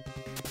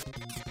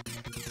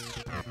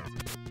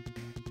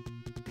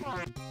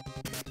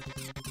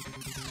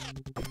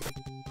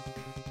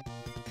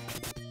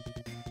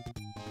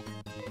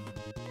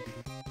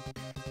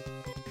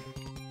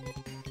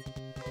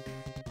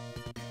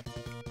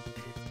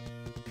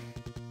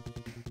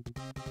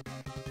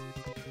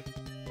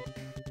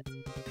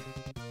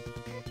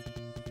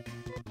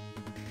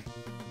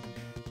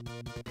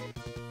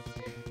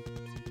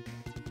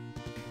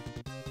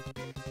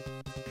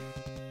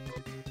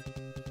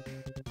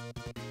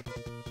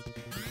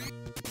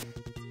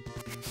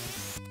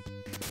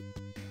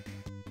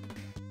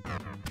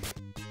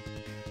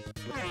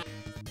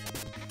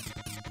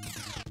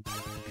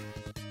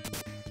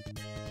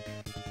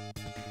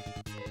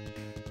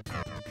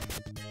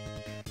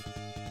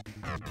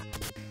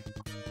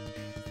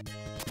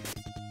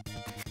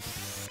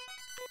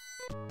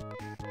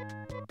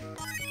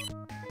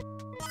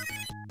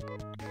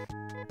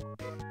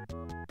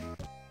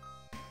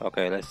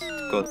 Okay, let's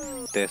go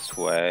this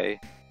way.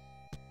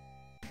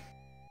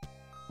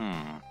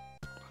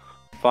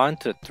 Fall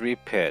into 3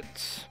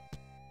 pits.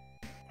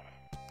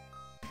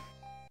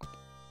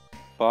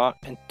 Fall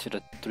into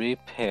the 3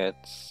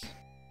 pits.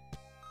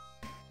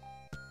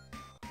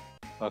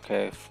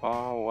 Okay,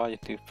 fall while you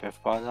do pit.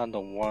 Fall down the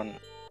one.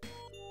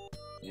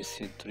 You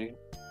see 3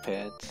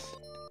 pits.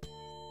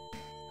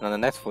 And on the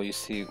next one, you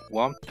see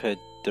 1 pit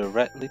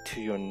directly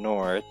to your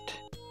north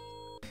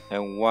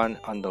and 1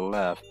 on the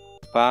left.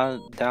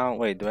 Fall down,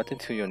 wait, directly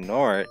to your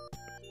north.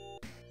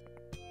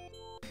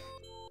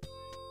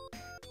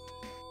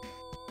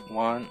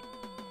 1.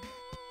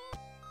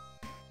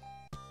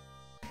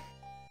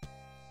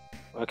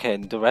 Okay,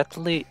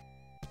 directly.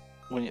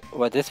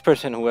 This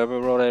person, whoever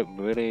wrote it,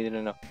 really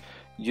didn't know.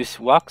 You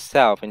walk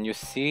south and you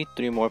see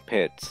 3 more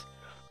pits.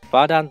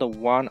 Fall down the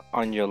one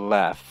on your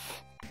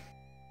left.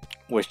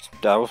 Which,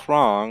 that was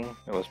wrong.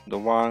 It was the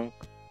one.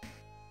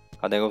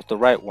 I think it was the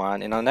right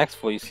one. And on the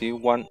next one, you see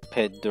 1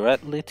 pit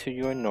directly to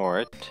your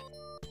north.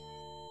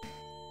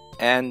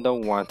 And the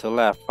one to the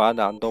left. Fall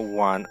down the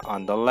one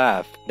on the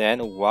left.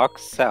 Then walk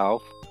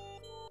south.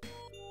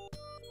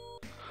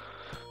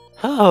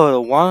 Oh,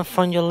 the one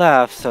from your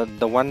left. So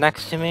the one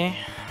next to me?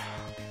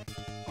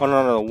 Oh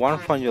no, the one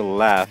from your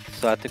left.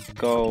 So I have to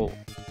go.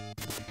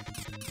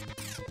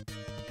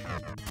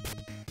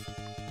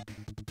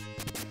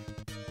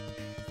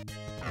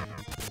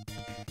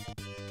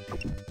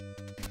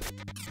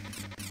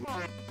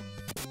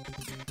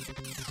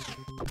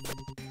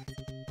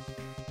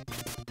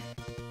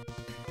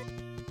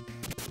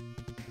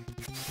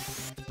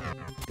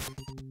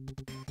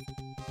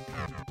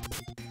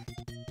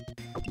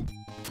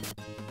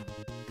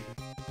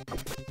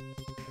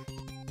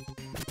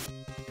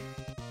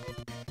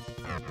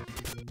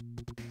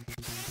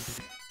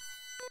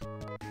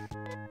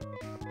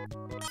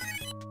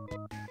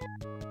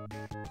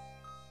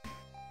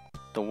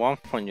 The one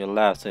from your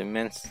left, so it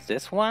means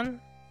this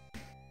one?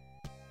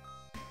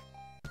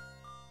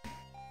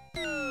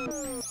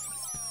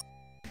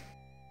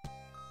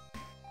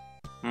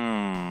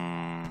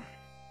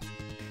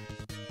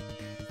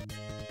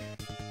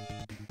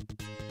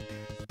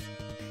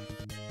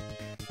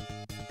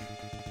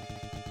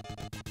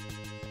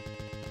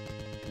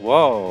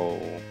 Whoa.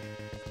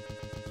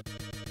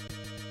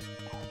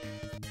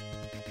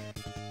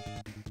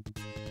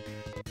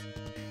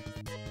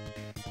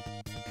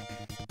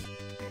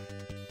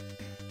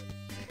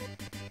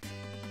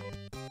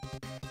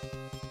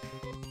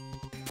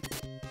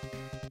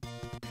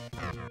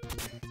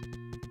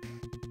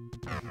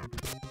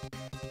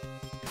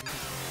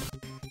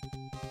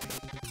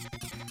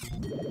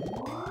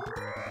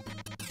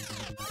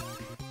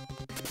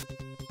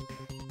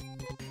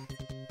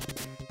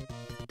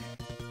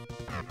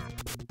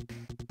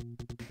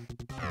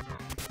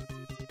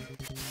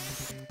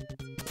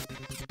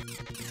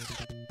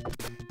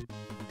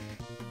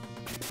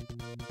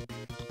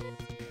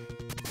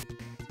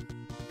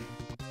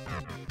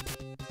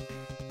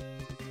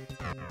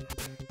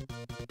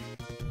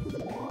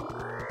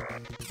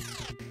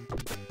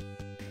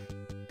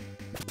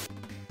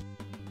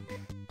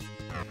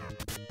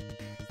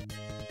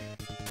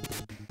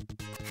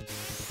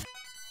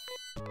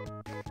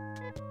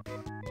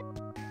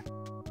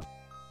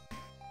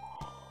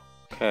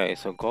 Okay,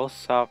 so go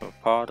south and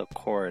follow the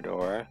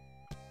corridor.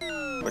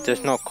 But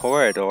there's no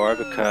corridor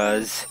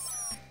because...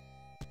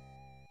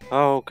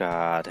 Oh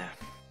god.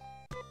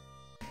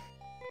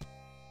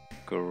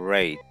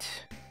 Great.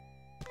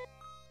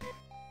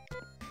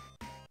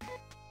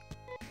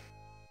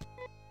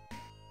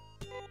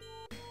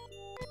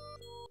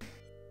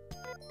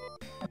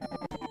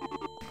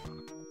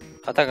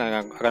 I think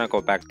I'm gonna go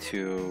back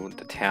to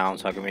the town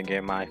so I can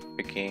get my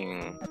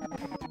freaking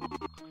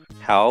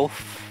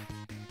health.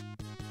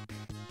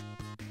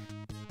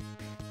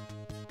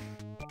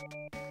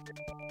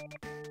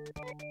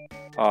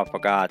 Oh, I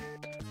forgot.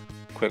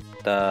 Equip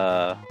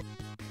the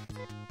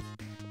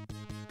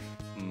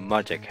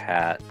magic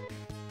hat.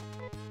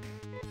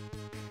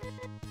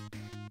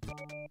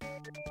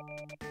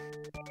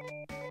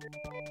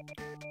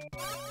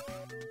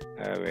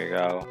 There we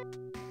go.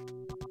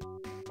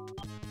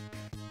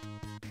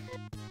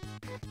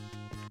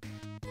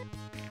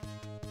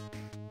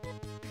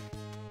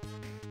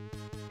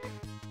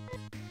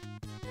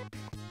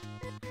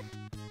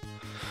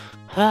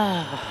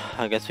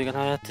 I guess we're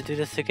gonna have to do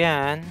this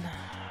again.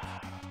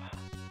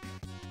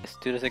 Let's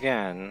do this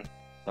again.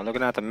 I'm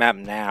looking at the map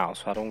now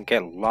so I don't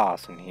get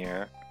lost in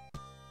here.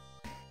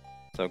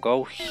 So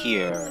go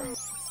here.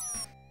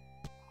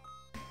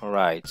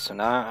 Alright, so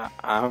now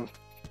I'm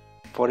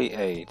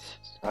 48.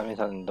 That means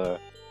I'm on the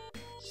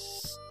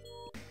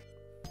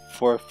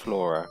 4th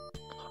floor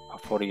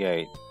of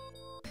 48.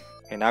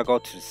 Okay, now go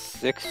to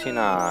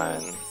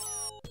 69.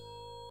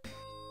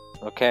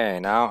 Okay,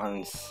 now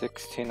I'm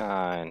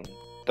 69.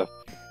 The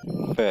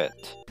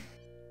 5th.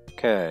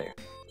 Okay.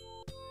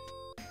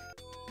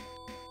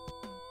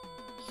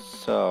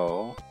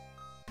 So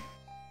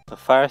the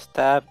fire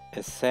stab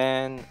is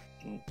in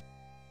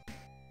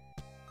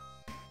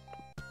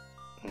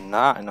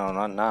not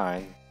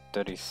 9.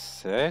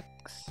 36.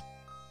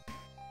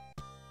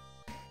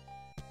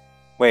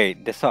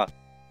 Wait, this not.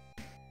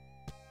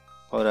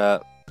 Hold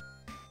up.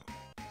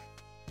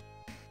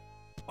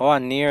 Oh,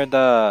 near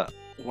the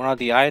one of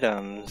the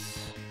items.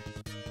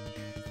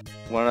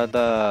 One of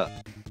the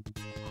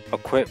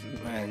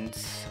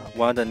equipments.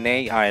 One of the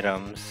nade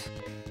items.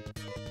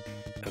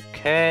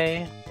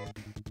 Okay.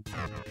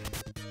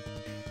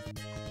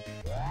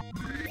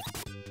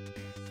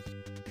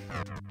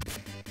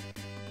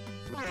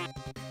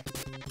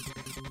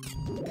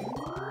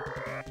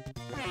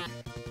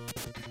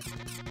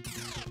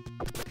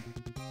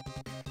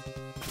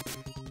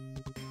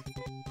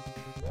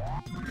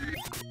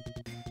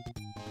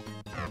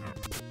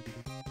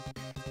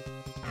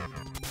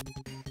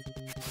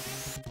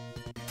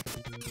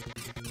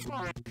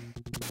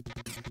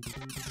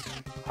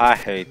 I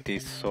hate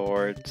these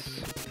swords.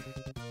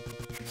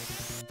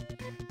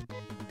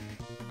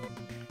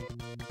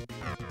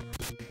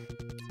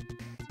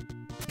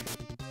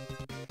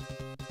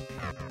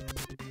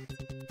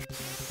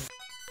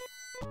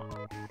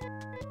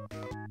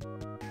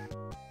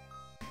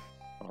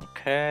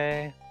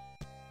 Okay.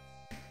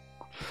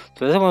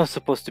 So this one was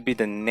supposed to be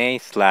the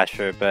nade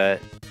slasher, but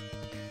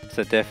it's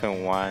a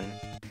different one.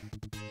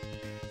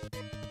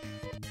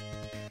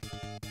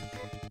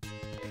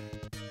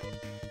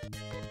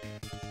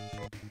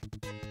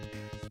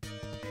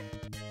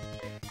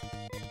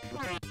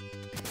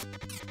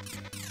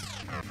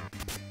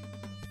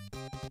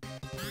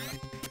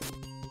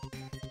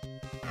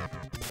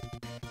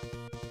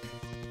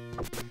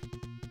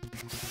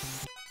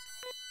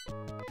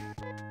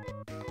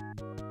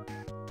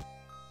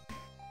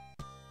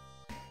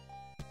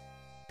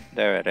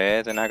 There it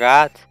is, and I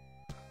got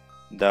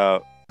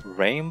the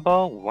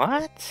rainbow.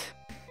 What?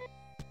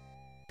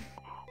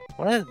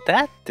 What does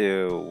that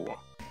do?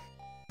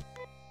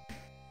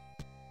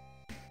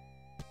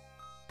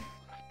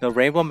 The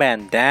rainbow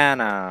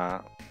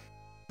bandana.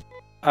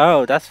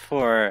 Oh, that's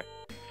for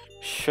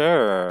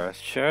sure.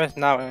 Sure, it's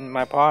not in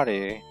my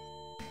party.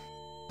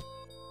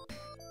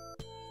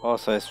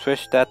 Also, I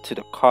switched that to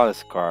the collar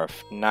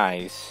scarf.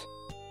 Nice.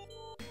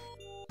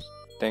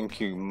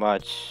 Thank you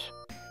much.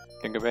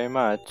 Thank you very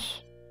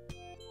much.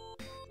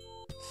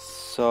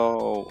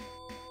 So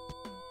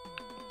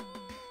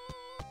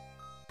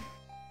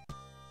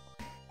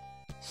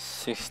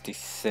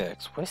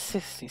 66. Where's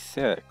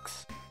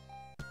 66?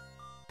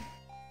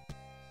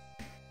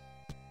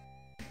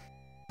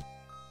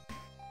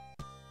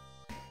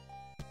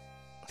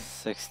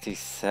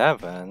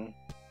 $67?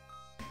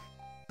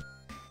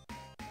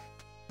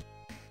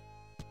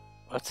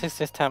 What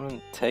 66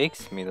 time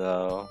takes me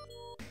though?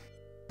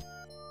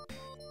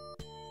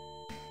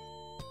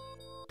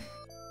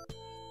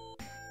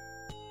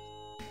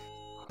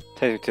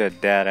 Take you to a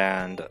dead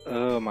end.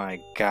 Oh my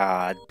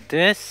god.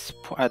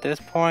 At this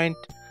point,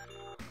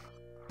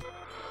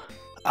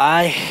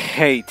 I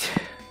hate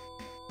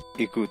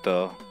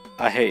Ikuto.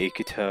 I hate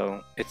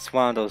Ikuto. It's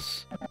one of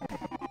those.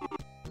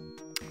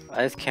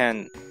 I just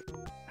can't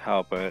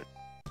help it.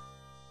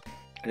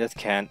 I just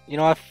can't. You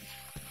know what?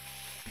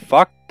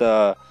 Fuck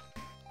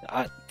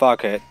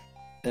it.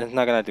 It's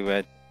not gonna do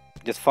it.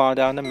 Just fall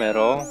down the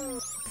middle.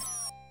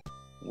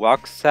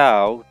 Walks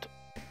out.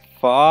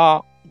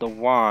 Fall the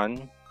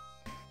one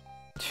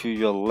to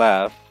your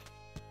left.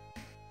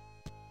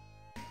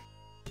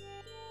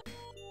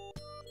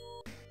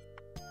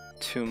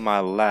 To my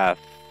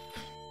left.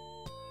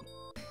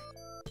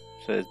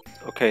 So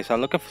okay, so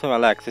I'm looking for my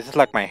legs. This is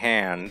like my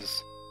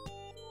hands.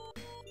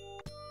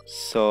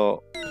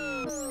 So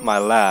my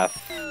left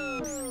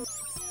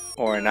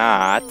or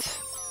not.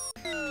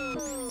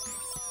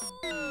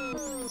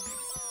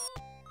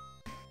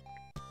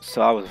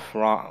 So I was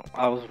wrong.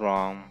 I was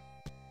wrong.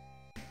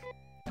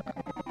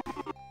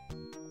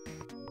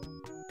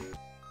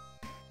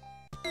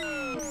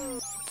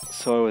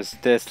 So it was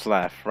this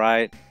left,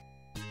 right?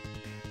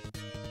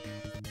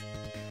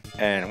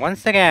 And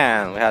once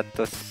again, we had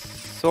the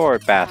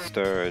sword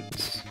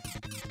bastards.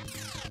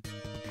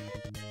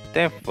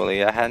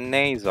 Thankfully, I had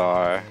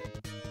Nazar.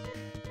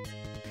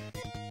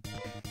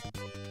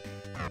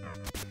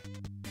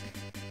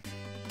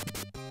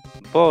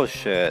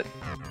 Bullshit.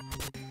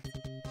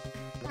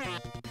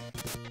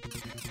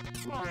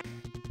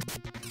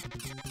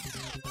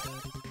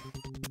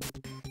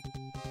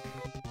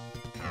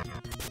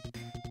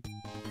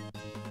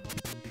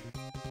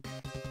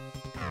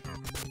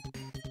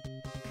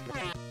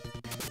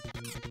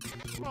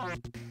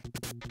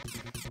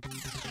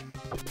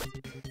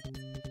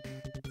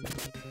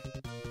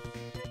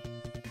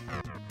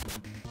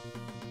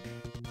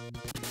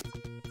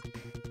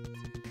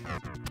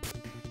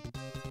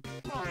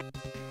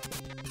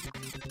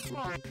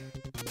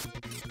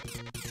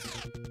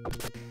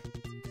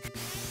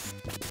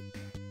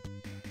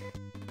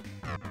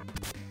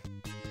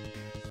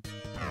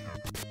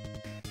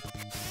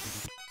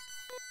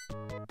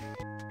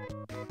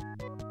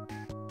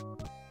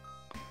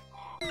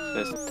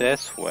 It's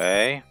this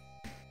way.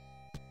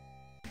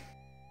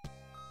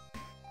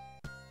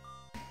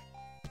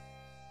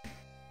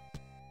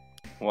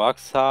 Walk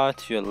south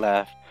to your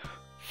left.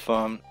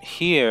 From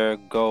here,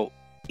 go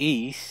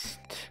east.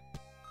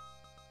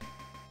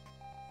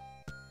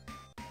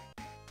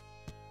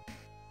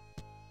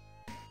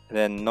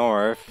 Then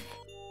north.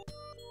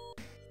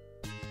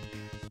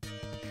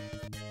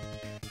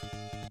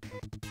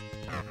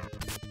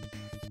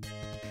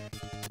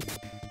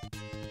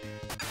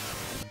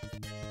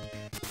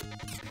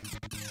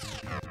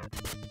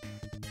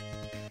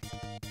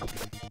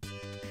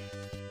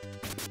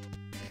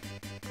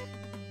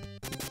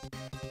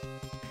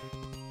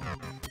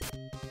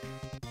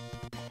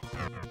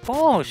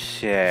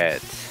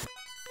 Bullshit.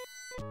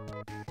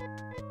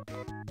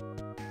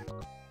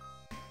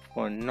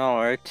 For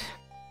north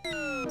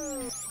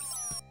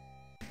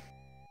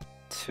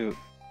to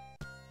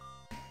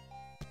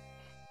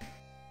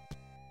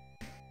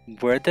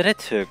where did it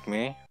take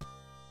me?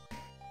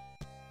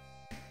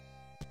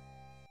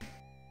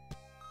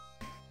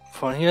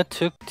 From here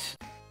took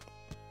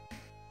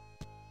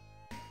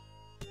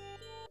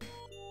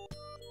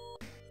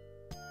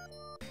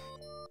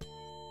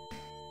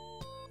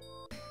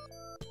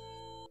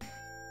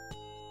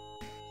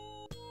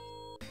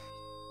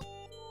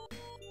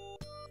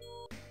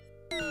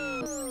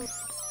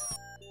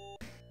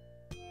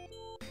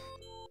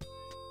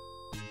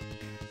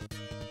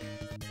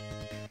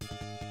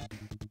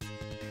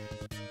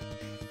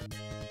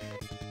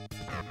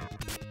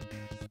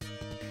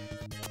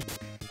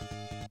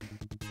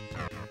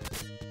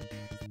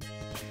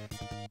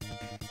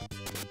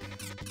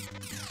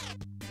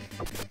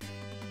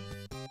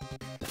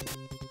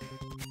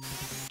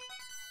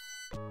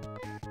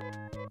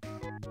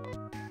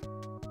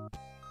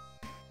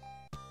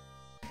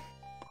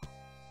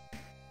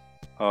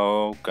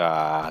oh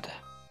God.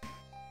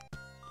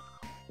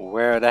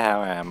 Where the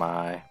hell am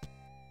I?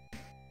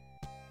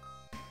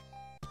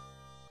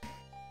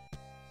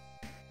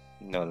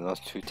 No, those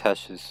two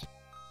touches.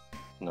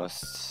 No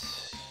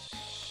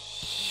shit.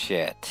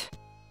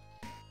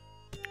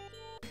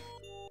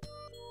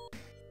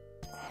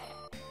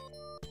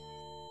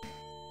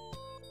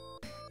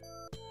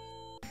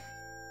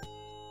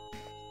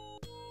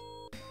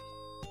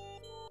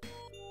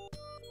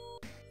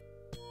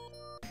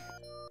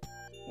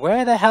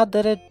 Where the hell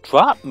did it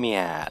drop me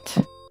at?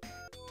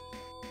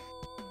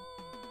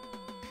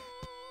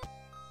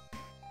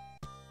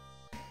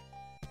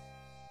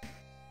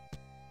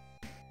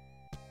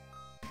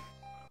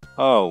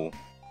 Oh.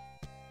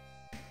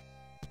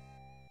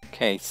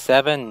 Okay,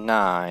 7,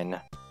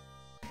 9.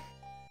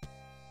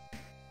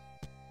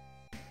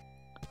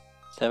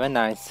 7,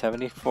 9,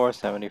 74,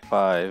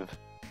 75.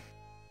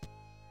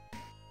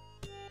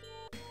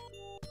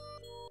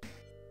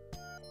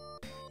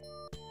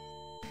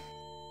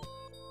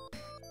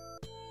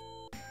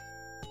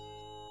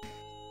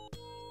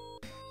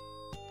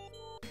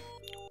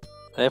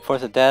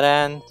 Is a dead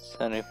end.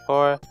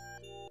 74.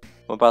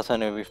 What about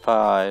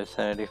 75?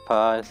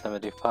 75,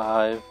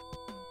 75.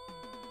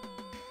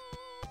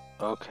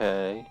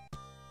 Okay.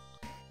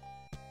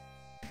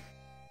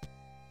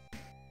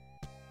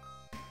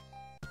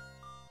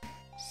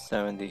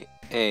 $78.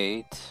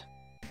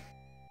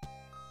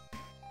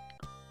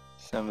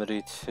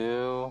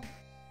 72.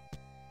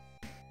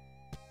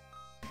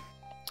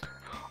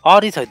 All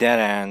these are dead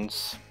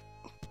ends.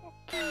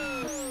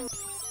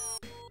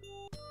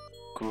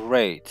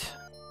 Great.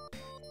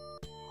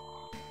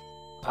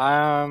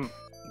 I'm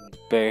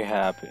very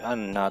happy.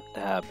 I'm not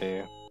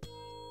happy.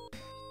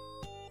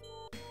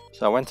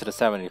 So I went to the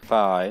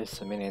 75,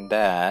 so meaning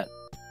that.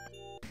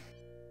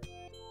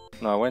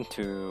 No, I went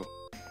to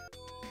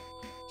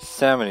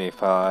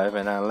 75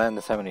 and I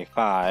landed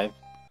 75.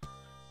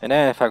 And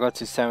then if I go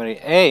to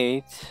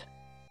 78,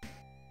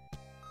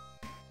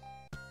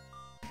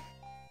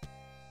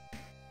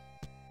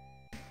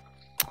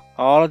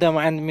 all of them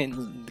are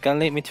gonna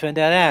lead me to a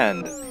dead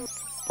end.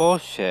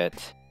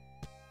 Bullshit.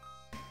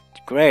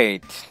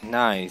 Great,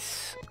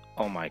 nice.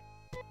 Oh my.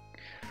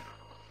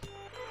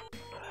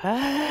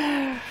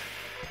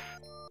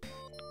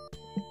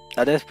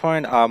 At this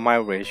point, I might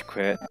rage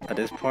quit. At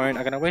this point,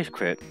 I'm gonna rage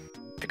quit.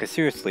 Because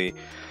seriously,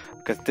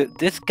 because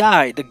this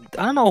guy, I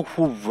don't know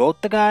who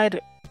wrote the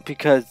guide,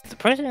 because the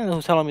person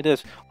who's telling me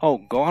this, oh,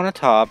 go on the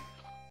top,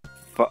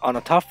 on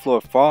the top floor,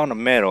 fall in the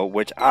middle,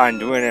 which I'm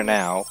doing it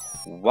now,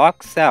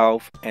 walk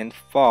south and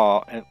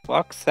fall, and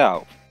walk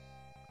south,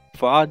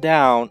 fall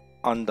down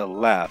on the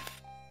left.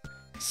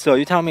 So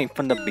you tell me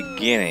from the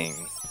beginning,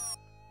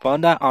 fall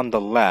down on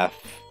the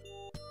left,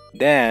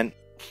 then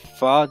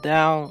fall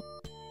down,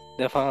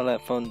 then fall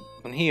left from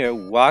here,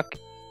 walk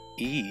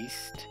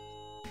east,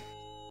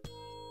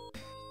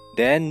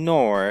 then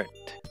north,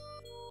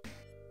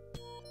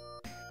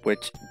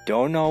 which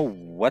don't know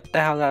what the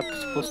hell that's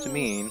supposed to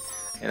mean,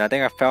 and I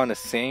think I found the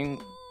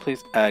same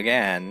place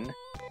again,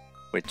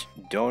 which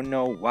don't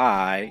know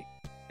why.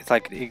 It's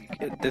like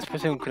this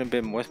person could have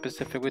been more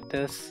specific with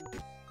this.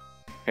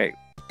 Okay,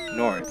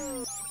 north.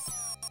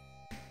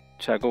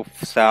 Should I go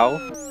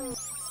south?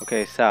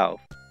 Okay, south.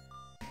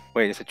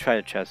 Wait, there's a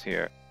treasure chest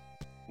here.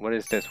 What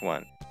is this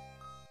one?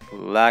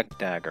 Black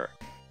dagger.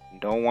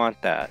 Don't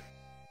want that.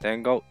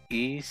 Then go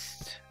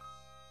east,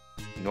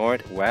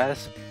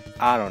 northwest.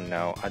 I don't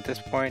know. At this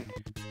point,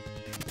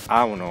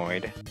 I'm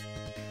annoyed.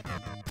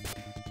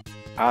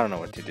 I don't know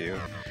what to do.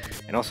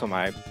 And also,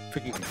 my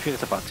freaking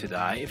computer's about to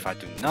die if I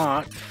do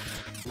not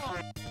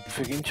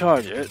freaking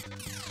charge it.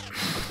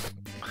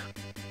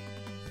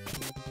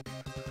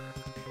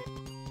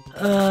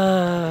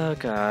 Oh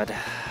god.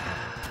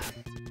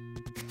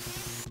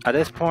 At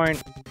this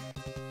point,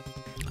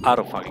 I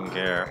don't fucking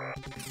care.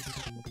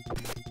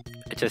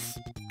 It's just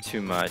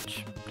too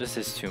much. This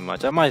is too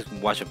much. I might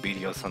watch a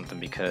video or something,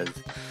 because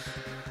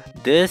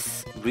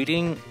this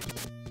reading,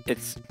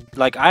 it's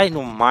like, I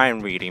don't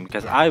mind reading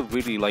because I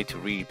really like to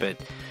read, but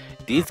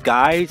these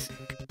guides,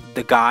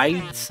 the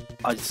guides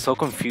are so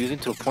confusing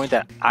to the point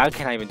that I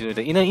can't even do it.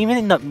 You know, even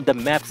in the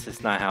maps,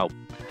 it's not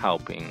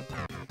helping.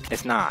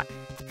 It's not.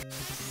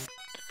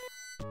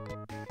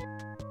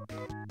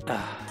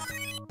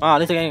 Wow, at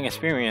least I'm getting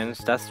experience.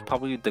 That's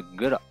probably the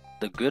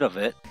good of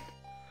it.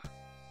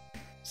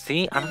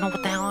 See, I don't know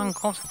what the hell I'm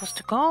supposed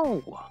to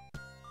go.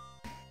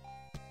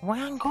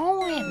 Where I'm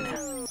going?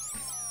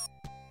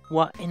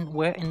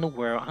 Where in the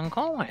world I'm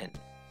going?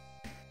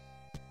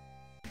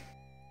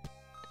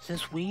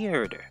 This is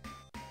weird.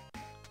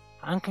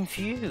 I'm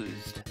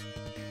confused.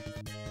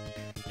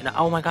 And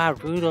oh my god,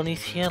 Rudo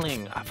needs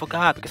healing. I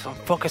forgot because I'm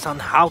focused on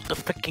how to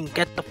freaking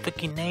get the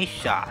freaking A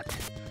shot.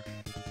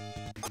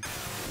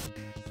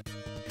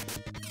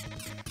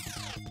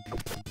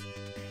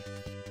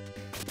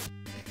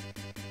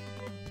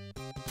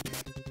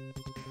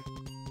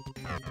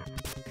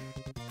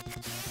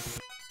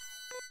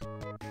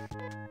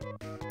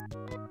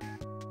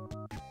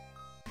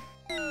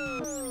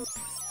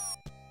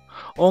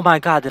 Oh my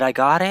god, did I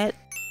got it?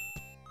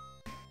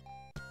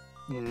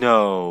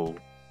 No.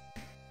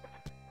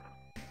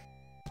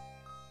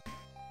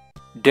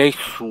 They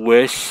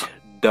switched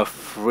the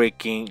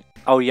freaking...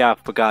 Oh yeah, I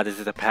forgot this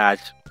is a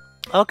patch.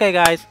 Okay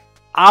guys,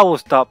 I will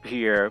stop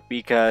here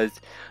because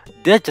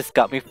this just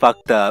got me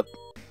fucked up.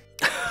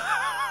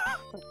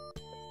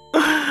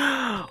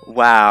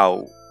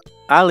 Wow.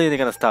 I'm literally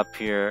gonna stop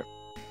here.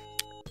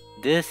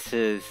 This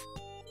is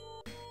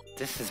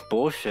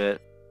bullshit.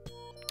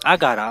 I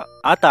thought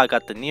I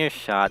got the near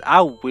shot.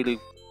 I really...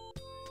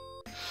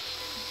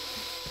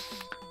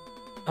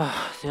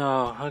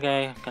 Yo,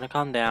 okay, gonna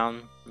calm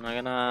down. I'm not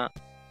gonna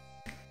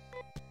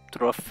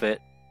throw a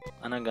fit.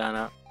 I'm not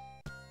gonna.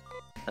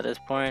 At this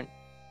point,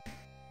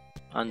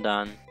 I'm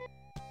done.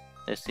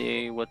 Let's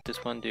see what this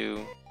one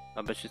do.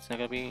 I bet you it's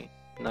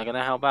not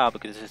gonna help out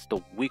because this is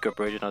the weaker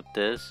version of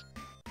this.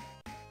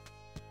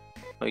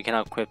 But you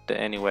cannot equip it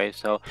anyway.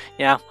 So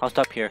yeah, I'll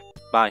stop here.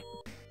 Bye.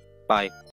 Bye.